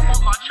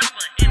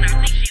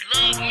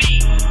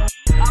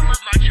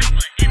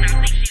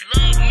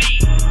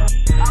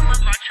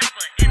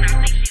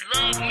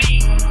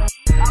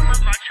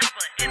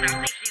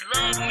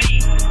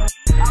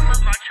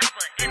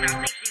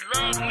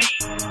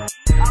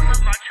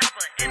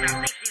 and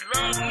I think she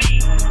loves me.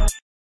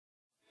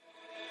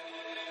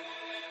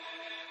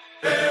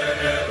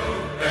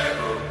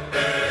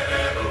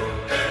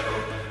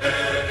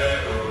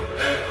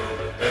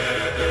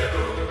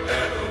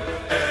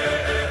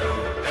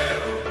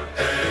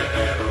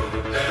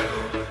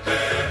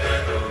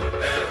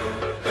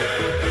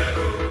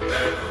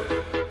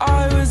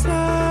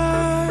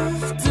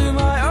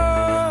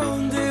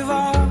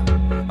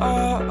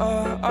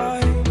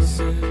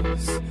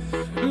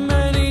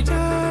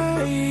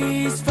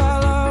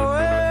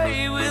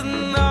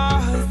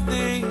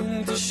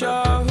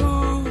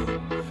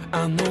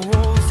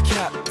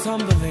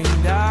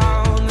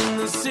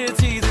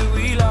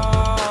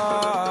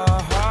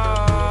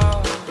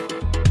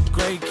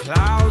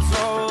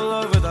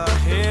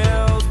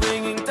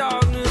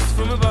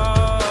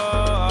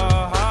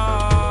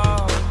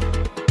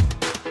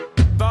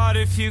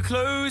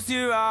 Close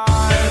your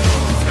eyes.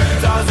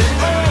 Does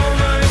it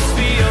almost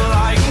feel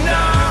like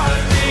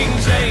nothing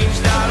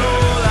changed at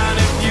all? And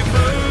if you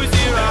close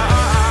your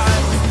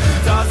eyes,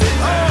 does it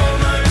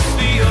almost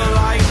feel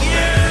like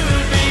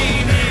you've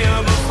been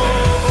here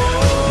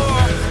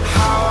before?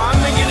 How am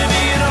I gonna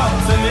be an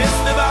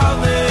optimist about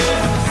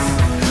this?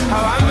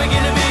 How am I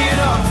gonna be an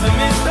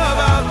optimist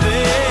about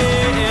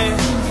this?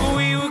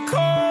 We were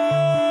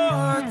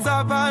caught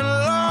up and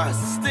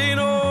lost in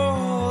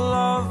all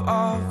of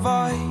our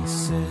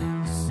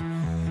vices.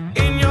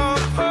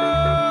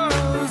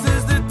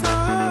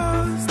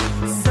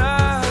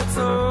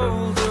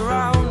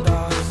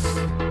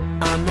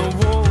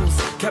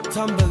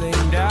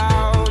 Tumbling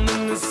down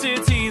in the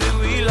city that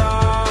we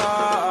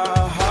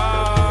love.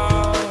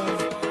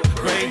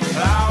 Great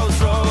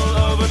clouds roll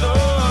over the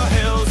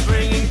hills,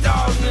 bringing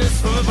darkness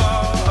from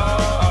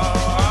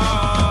above.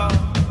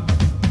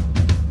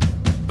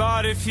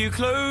 But if you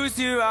close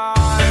your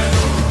eyes,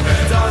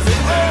 does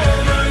it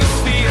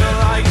almost feel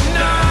like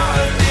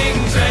nothing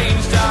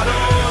changed at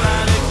all?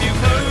 And if you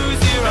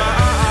close your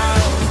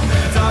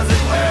eyes, does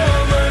it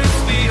almost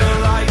feel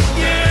like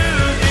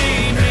you've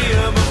been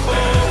here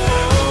before?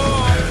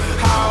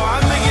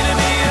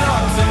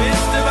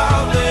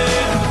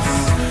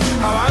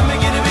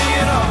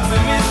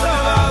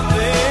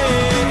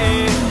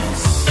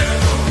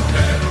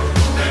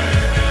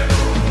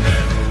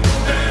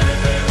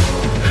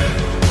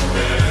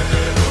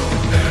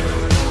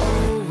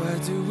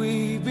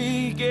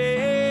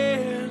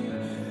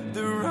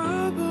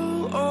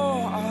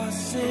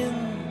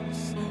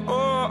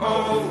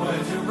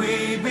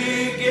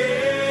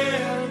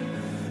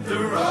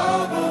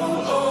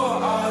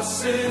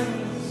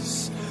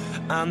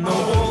 And the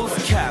walls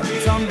kept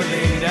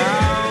tumbling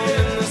down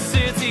in the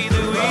city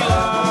that we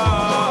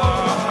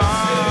love.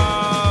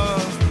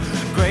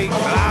 Great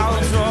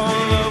clouds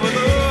roll over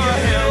the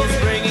hills,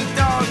 bringing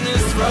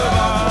darkness from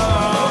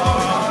above.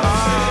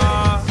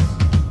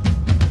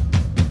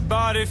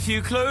 But if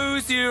you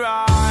close your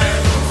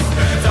eyes,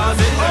 does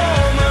it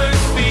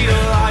almost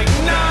feel like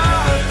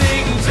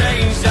nothing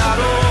changed at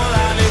all?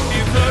 And if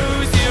you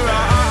close your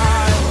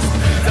eyes,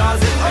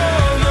 does it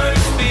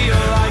almost feel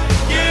like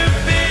you've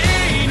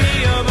been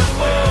here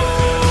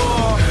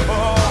before?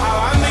 Oh, how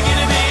am I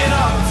gonna be an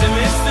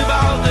optimist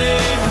about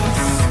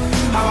this?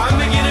 How am I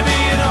gonna be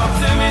an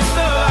optimist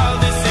about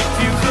this? If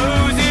you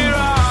close your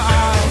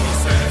eyes,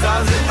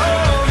 does it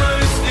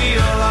almost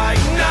feel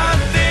like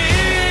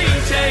nothing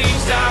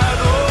changed at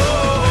all?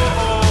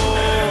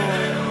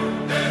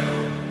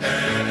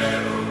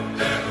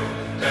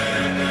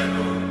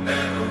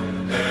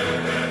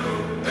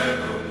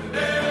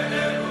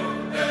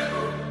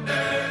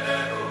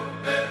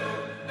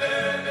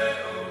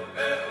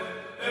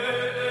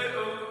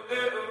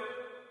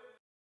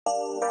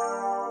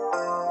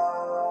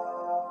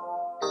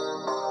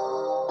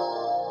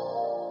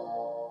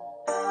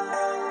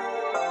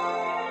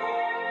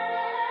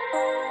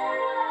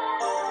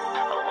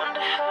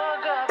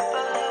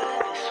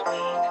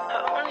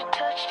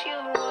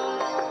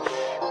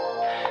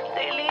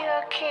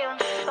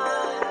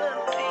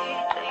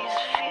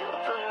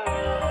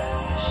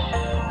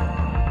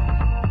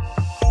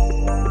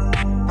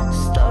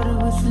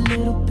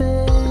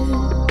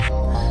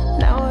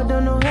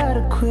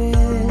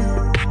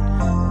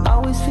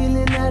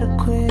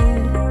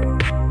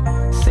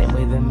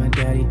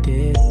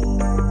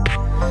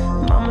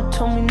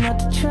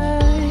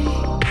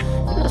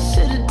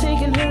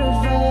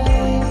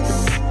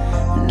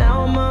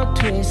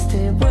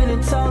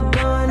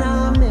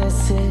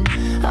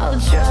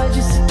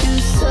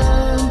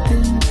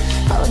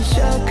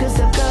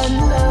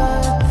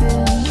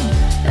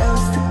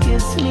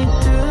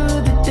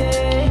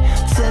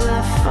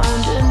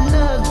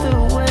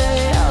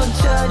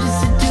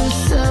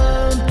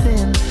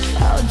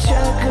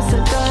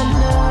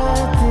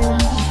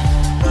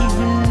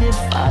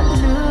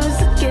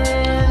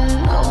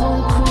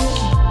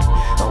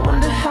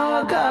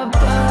 got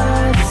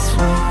by this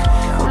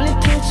week. Only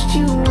catched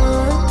you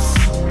once.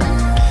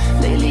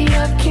 Lately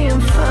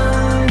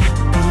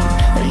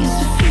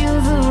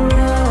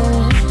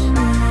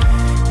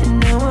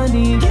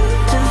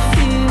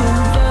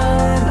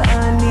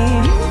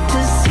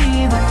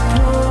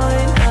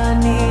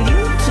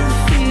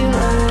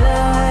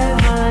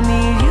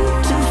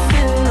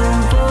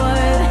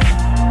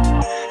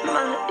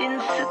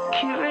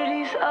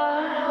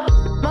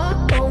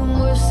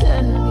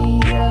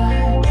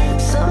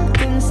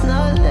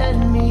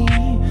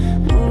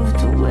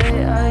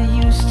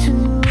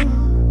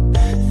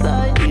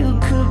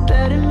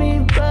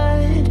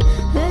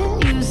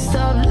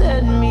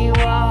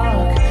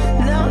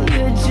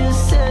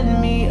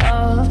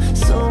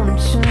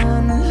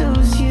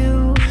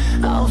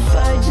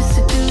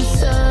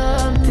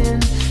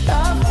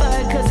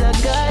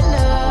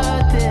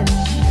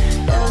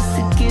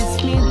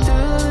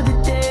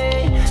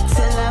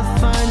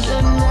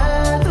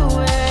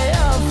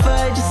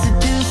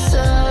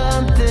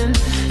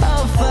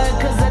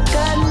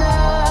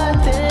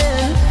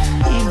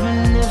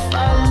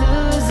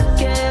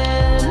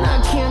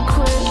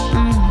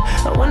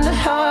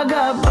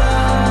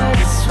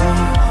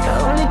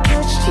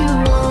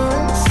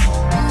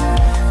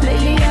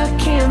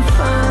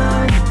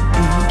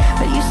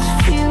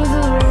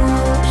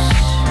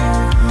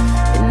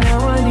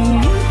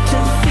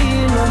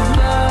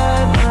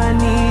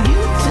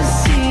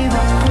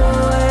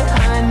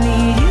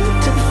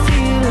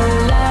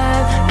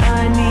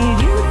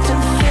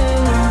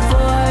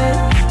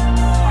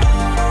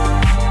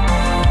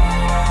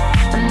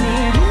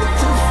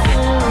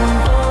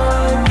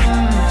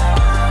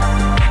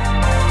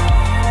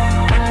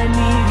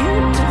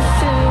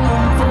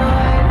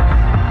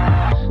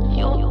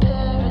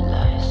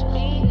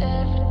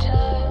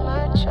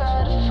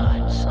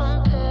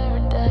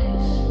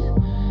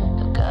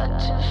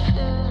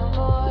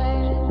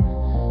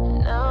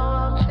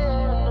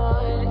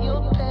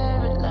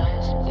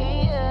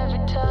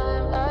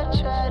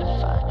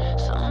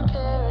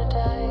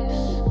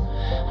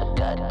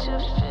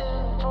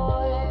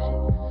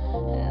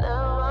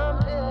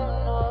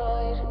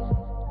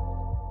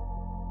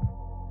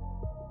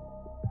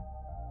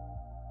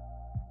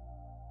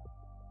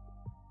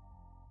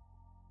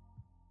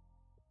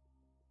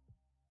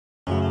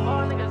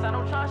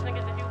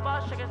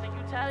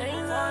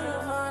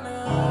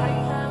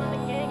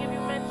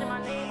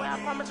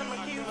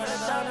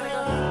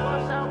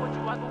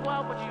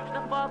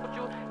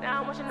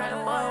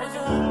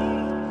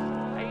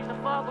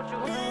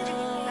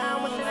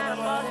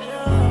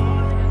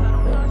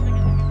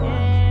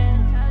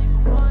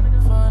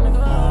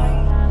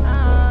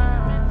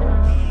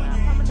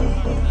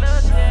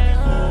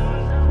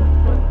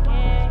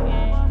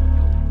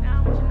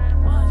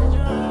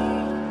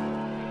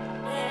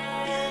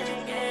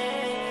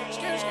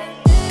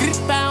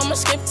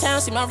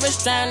See my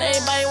wrist drown,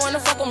 everybody wanna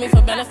fuck with me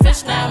for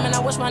benefits now. Man, I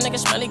wish my nigga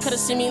Smelly could've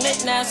seen me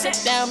lit now. Sit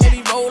down,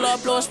 maybe roll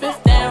up, blow a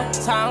spiff down.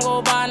 Time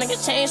go by,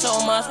 niggas change so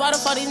much. Why the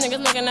fuck these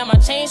niggas looking at my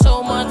chain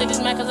so much? They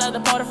just mad cause I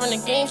departed from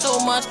the game so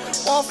much.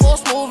 1-4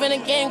 smooth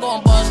and the game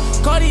gon'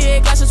 bust.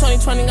 Cartier glasses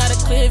 2020 got a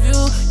clear view.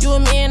 You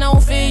and me and I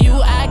don't fear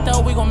you. Act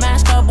up, we gon'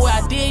 mask up, boy,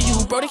 I dare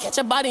you. Bro, to catch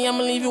your body,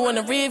 I'ma leave you in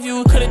the rear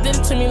view. Could've did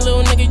it to me,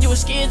 little nigga, you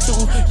was scared to.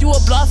 You a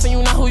bluff and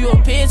you not who you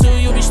appear to.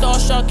 You be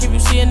starstruck if you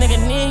see a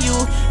nigga near you.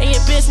 And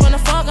your bitch wanna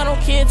fuck, I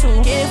don't care to.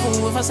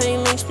 Careful, if I say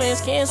links,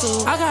 plans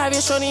cancel. I can have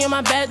your shorty in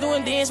my bed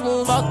doing dance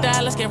moves. Fuck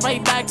that, let's get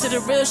right back to the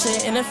real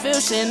shit. And the feel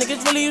shit,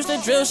 niggas really used to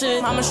drill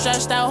shit. Mama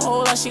stressed out, whole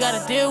lot she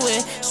gotta deal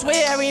with.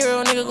 Swear every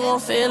real nigga gon'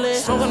 feel it.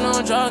 Smoking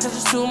on drugs, cause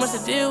it's too much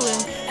to deal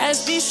with.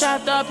 SB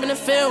strapped up in the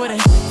field with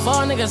it.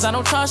 Fall niggas, I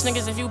don't trust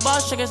niggas. If you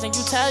boss triggers, then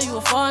you tell you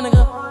a fall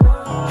nigga.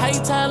 How you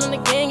tellin' the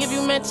gang if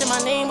you mention my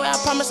name? But I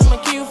promise I'ma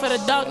kill you for the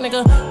dark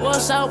nigga.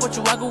 What's up with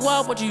you? I grew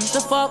up with you, used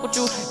to fuck with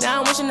you. Now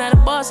I'm wishing that a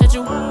boss hit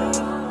you.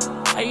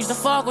 I used to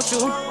fuck with you.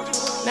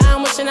 Now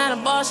I'm wishing that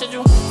a boss hit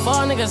you.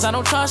 Fall niggas, I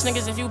don't trust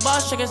niggas. If you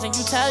boss triggers, then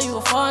you tell you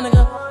a fall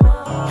nigga.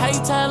 How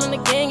you tellin' the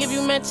gang if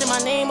you mention my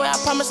name? But I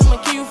promise I'ma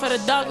kill you for the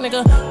dark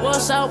nigga.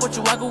 What's up with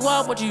you? I grew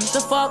up with you, used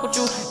to fuck with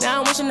you. Now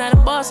I'm wishing that a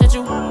boss hit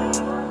you.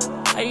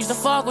 I used to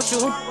fuck with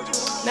you.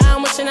 Now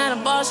I'm wishing that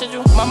a boss hit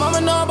you. My mama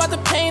know about the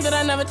pain that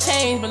I never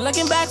changed. But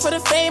looking back for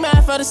the fame,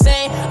 I felt the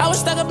same. I was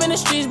stuck up in the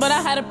streets, but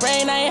I had a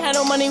brain. I ain't had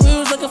no money, we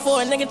was looking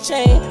for a nigga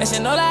chain. And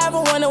said all I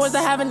ever wanted was to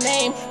have a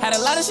name. Had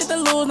a lot of shit to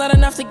lose, not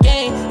enough to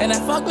gain. And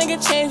that fuck nigga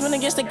changed when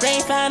it gets the grain.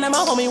 Found out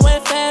my homie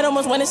went fat,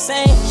 almost went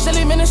insane.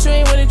 Silly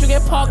ministry, where did you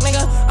get parked,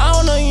 nigga? I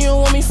don't know you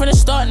don't want me from the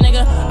start,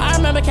 nigga. I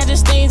remember catching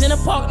stains in the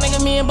park,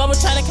 nigga. Me and Bubba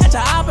trying to catch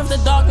a op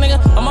after dark, nigga.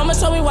 My mama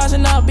told me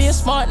watching out, be a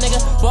smart nigga.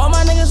 For all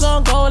my niggas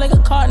on go like a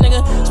cart, nigga.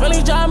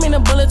 Smelly job mean a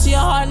bullet to your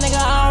heart, nigga.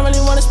 I don't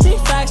really wanna speak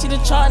facts, see the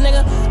chart,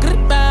 nigga.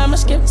 Goodbye, I'ma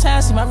skip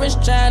time, see my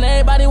wrist drown.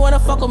 Everybody wanna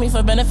fuck with me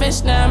for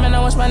benefits now. Man,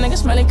 I wish my niggas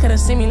Smelly could've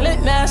seen me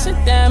lit now. Sit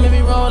down,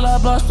 maybe roll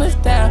up, blow split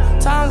down.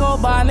 Time go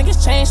by,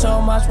 niggas change so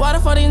much. Why the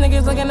fuck these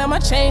niggas looking at my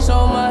chain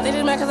so much? They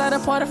just mad cause I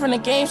departed from the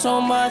game so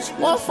much.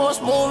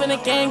 1-4 move and the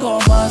game gon'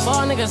 bust.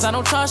 Fall niggas, I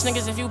don't trust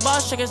niggas. If you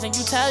boss triggers, then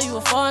you tell you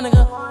a fall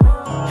nigga.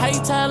 How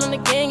you tellin' the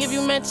gang if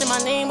you mention my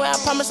name? But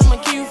I promise I'ma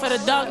kill you for the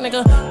dark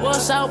nigga.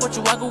 What's up with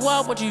you? I grew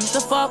up with you, used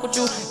to fuck with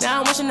you. Now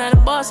I'm wishing that a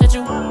boss hit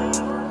you.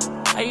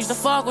 I used to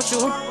fuck with you.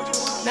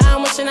 Now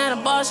I'm wishing that a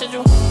boss hit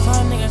you.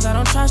 Fall niggas, I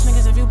don't trust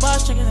niggas. If you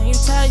boss triggers, then you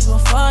tell you a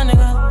fall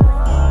nigga.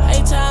 How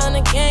you tellin'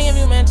 the gang if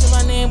you mention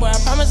my name? But I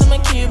promise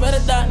I'ma kill you for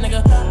the dark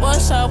nigga.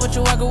 What's up with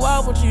you? I grew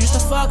up with you, used to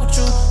fuck with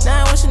you.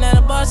 Now I'm wishing that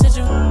a boss hit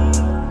you.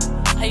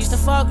 I used to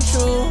fuck with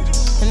you.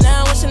 And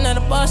now I'm wishing that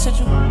a boss hit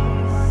you.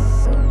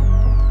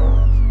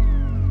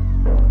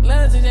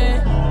 Love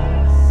today.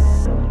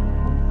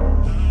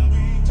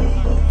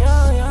 Yo,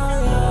 yo,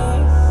 yo.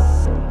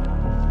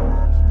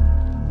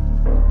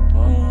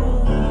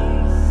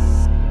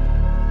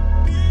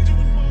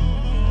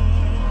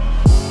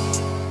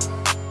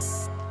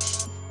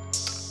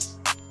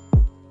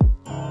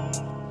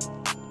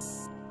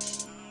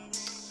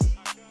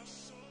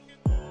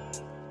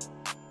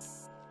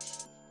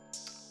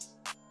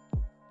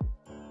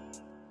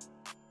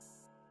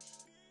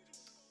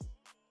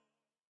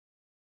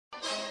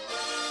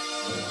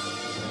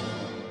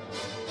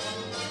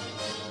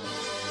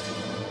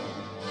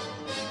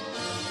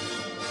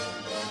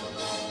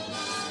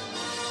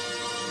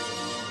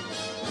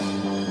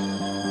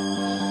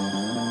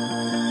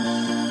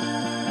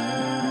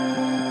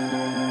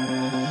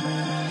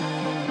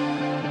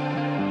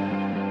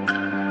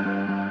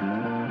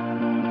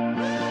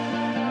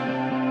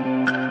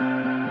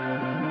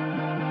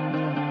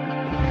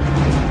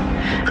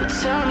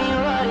 Tell me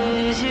what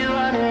it is you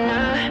wanna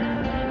know.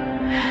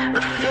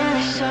 We'll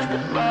finish off the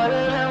bottle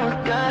and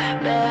we'll go,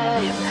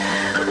 babe.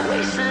 We'll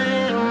waste a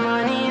little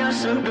money on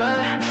some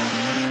blood.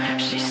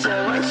 She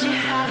said, won't you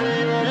have a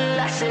little?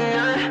 I said,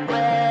 no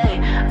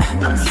way.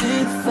 I'm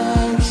too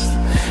faced,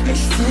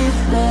 it's too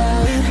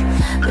late.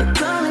 The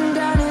coming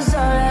down is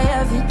all I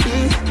ever do,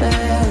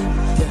 babe.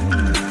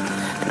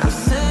 And I'm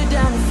so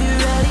down if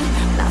you're ready.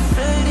 Not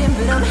floating,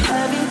 but I'm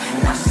heavy.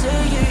 And I'll show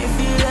you if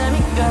you let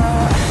me go.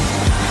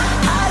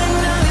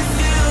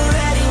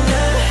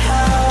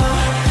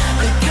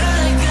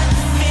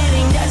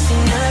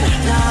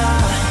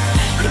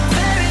 You're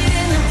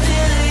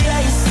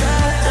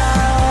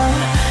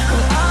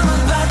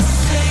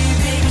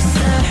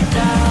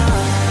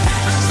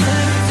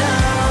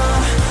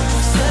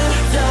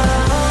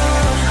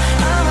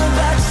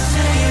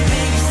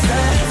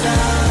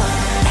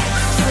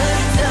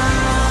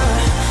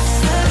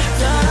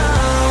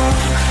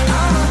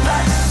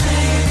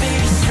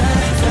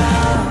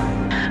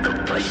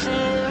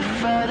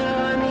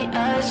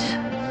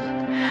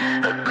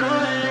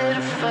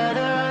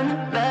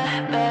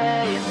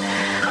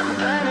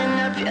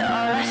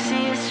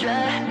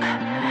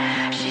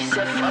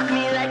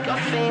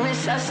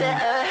said,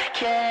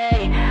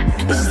 okay.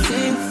 It's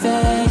too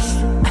fast,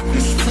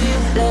 it's too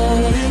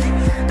late.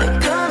 The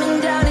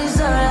coming down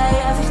is all I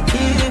ever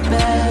do,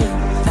 babe.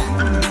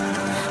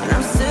 And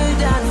I'm so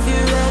down if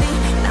you're ready.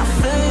 Not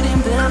floating,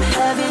 but I'm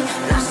heavy.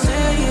 And I'll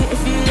show you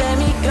if you let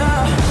me go.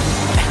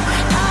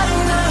 I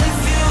don't know if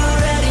you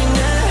already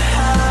know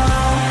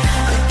how,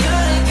 but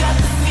girl, I got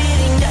the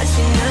feeling that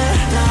you know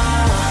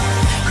now.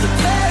 You're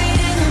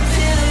buried in the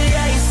pillow,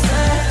 yeah, you're so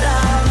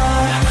low.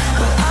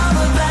 But I'm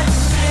about to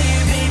show you,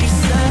 baby,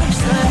 so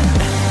slow.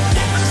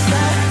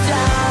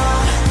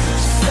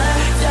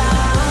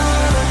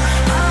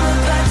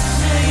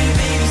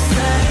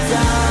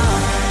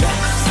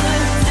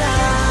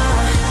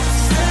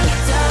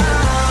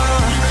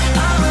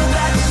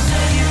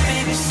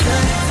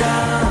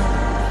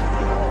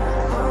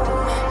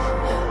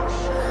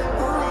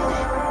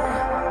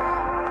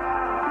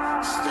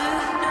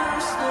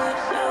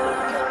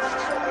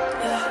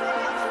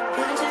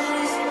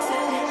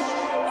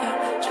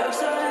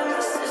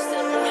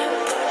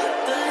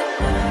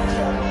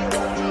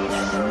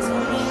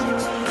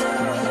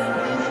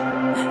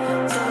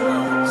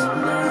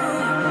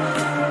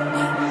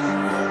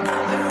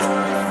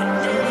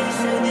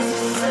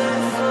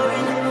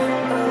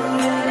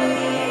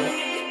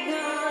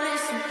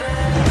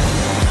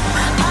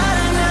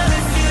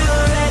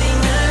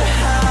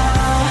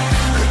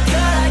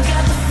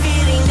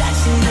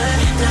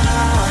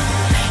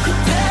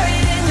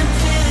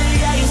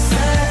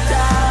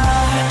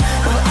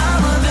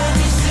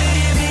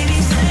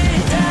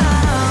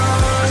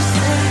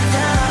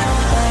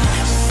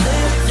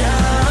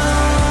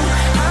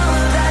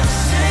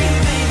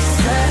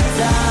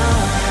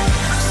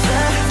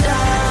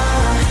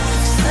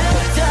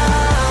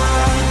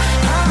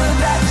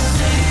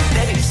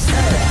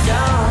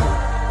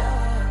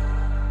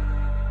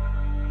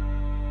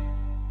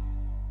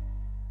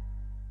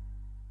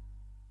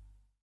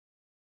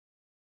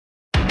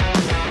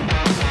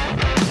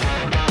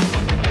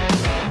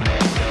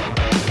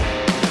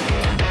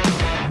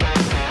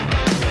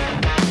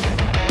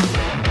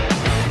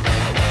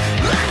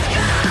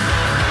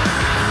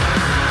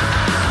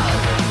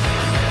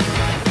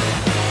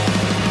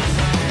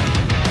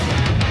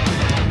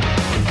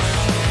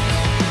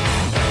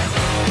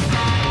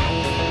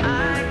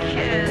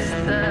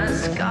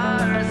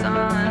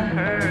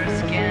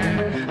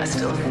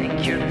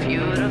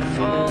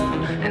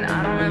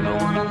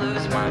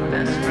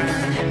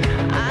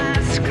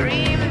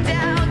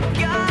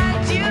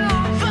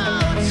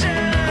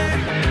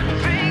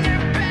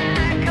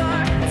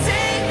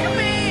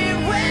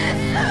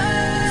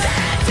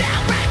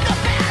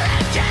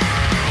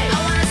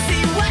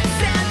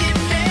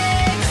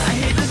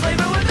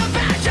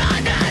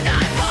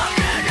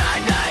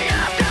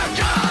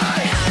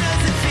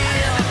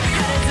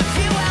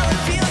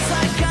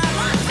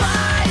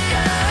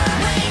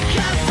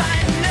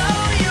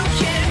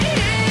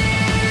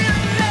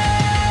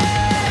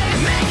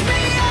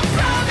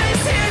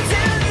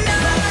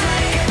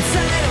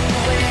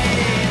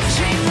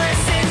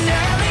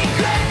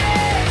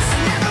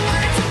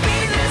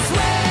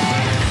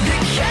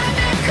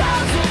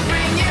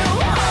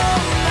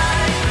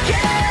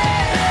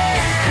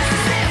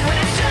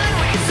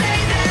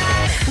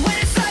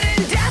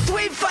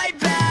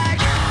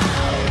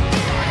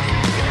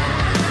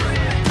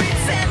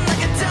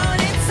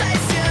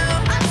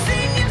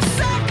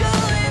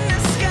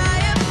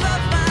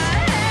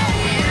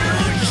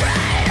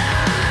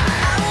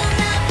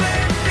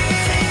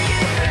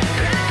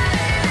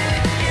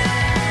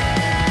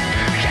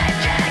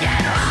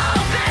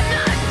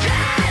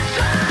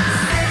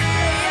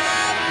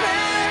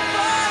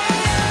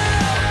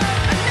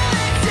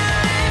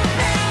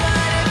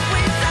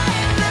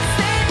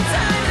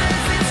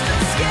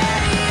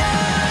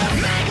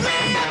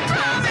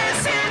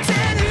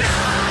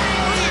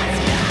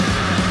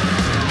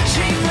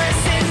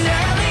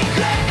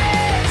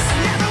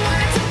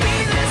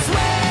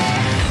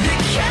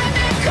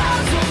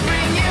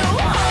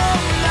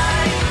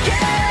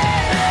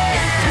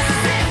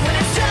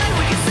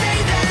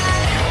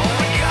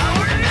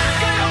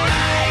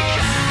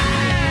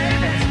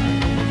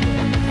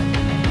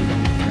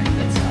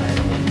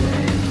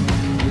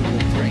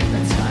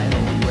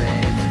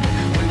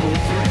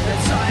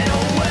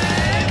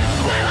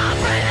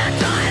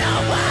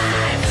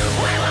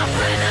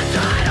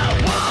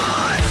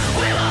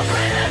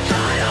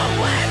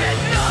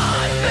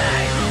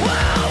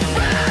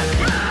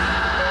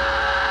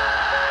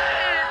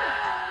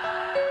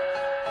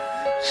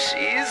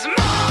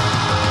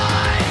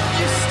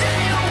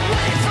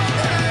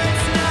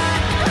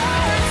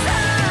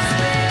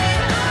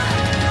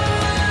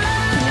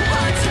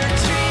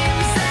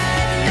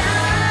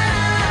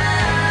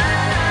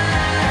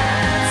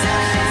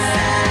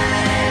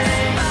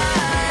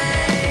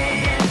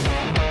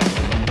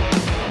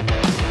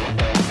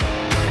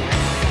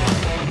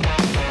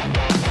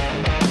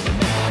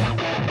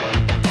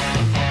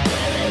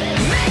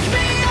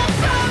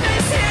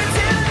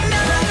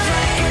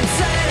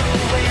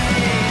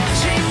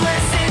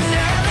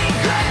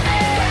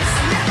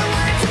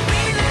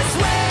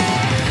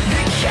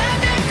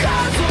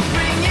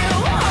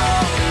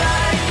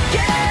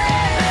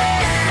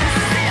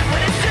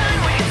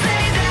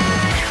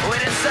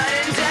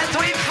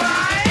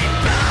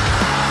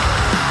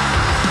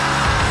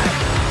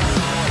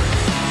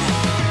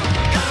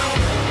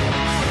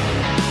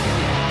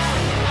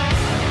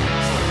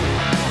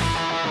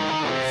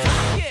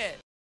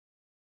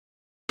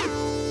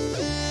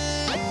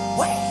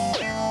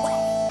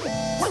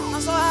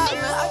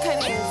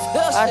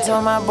 I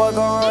told my boy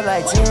gon' roll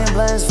like 10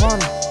 blunts for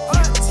me.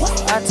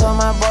 I told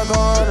my boy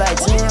gon' roll like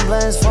 10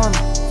 blunts for me.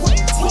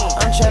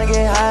 I'm tryna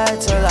get high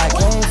till I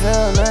can't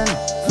feel nothing.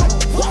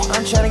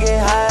 I'm tryna get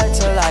high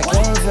till I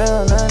can't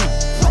feel nothing.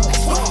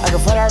 I can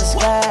fall out the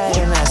sky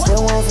and I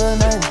still won't feel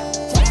nothing.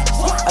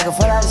 I can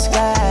fall out the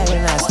sky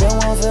and I still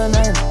won't feel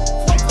nothing.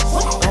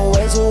 I'm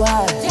way too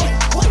high.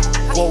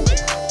 Whoa,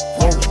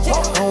 whoa,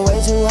 I'm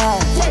way too high.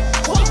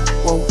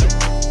 Whoa,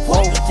 whoa,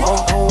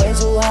 I'm way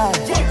too high.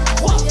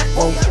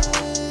 Whoa,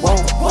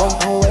 whoa,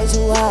 I'm way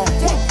too high.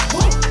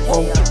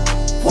 Whoa,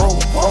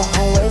 whoa,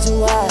 I'm way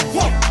too high.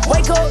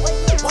 Wake up,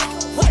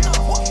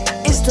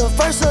 it's the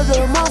first of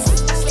the month.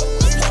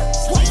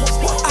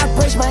 I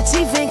brush my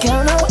teeth and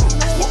count up.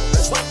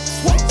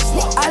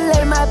 I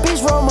let my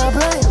bitch roll my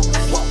blunt.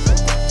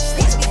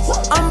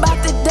 I'm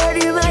about to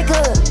dirty my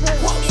cup.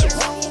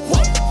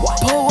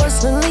 Pour one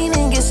Celine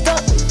and get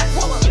stuck.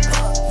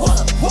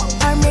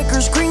 I make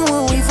her scream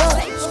when we fuck.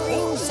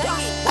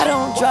 I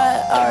don't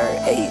drive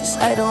R8s,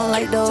 I don't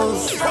like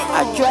those.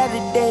 I drive the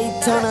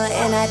Daytona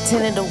and I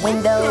tinted the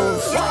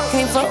windows.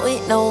 Can't fuck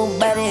with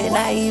nobody,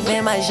 not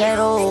even my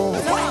shadow.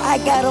 I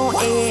got on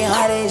A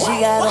hard as she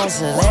got on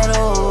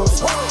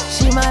stilettos.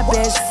 She my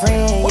best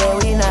friend, yeah,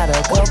 we not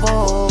a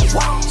couple.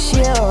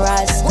 She a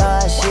rock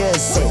star, she a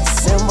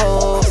sex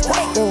symbol.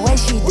 The way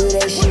she do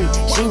that shit,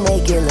 she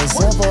make it look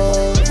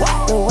simple.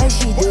 The way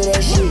she do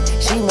that shit,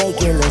 she make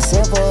it look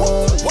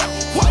simple.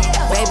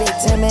 Baby,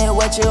 tell me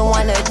what you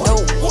wanna do.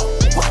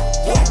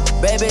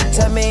 Baby,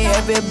 tell me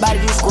everybody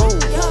you screw.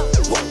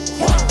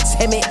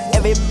 Tell me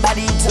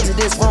everybody you took to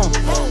this room.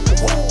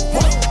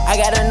 I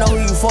gotta know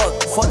who you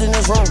fucked in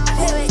this room.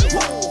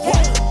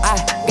 I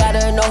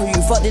gotta know who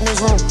you fucked in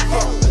this room.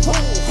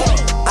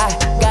 I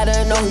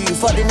gotta know who you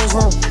fucked in this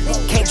room.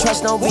 Can't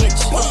trust no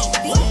bitch.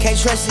 Can't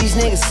trust these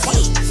niggas.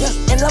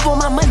 In love on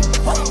my money.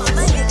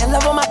 In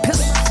love on my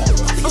pistol.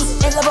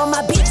 In love on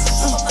my beats.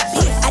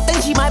 I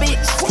think she my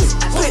bitch.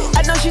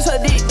 I know she's her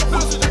dick.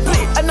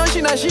 I know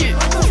she not shit.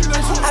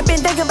 I been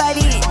thinking about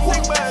it.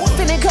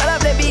 Finna cut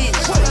up that bitch.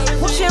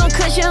 She don't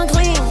cook, she don't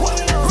clean.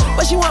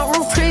 But she want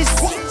roof Chris.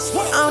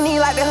 I don't need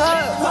like the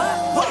hug.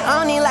 I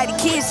don't need like the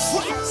kiss.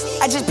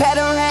 I just pat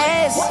her on her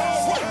ass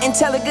and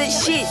tell her good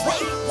shit.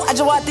 I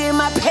just walked in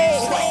my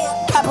pad.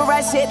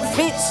 Paparazzi at the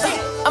fence.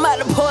 I'm out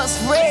to pour us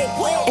some red.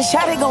 And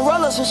Shawty gon'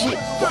 roll us some shit.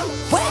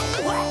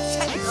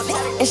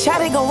 And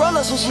Shawty gon' roll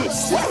us some shit.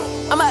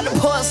 I'm out to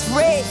pour us some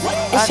red.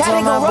 And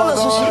Shawty gon' roll us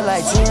some shit.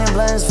 Like 10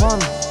 blunts for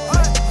me.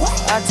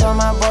 I told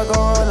my boy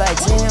gon' roll like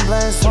 10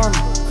 blunts for me.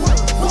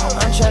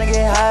 I'm tryna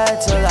get high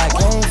till I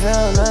can't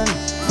feel nothing.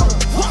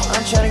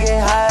 I'm tryna get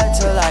high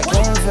till I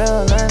can't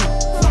feel nothing.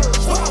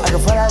 I can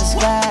fall out the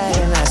sky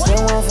and I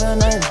still won't feel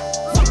nothing.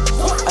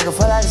 I can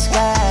fall out the sky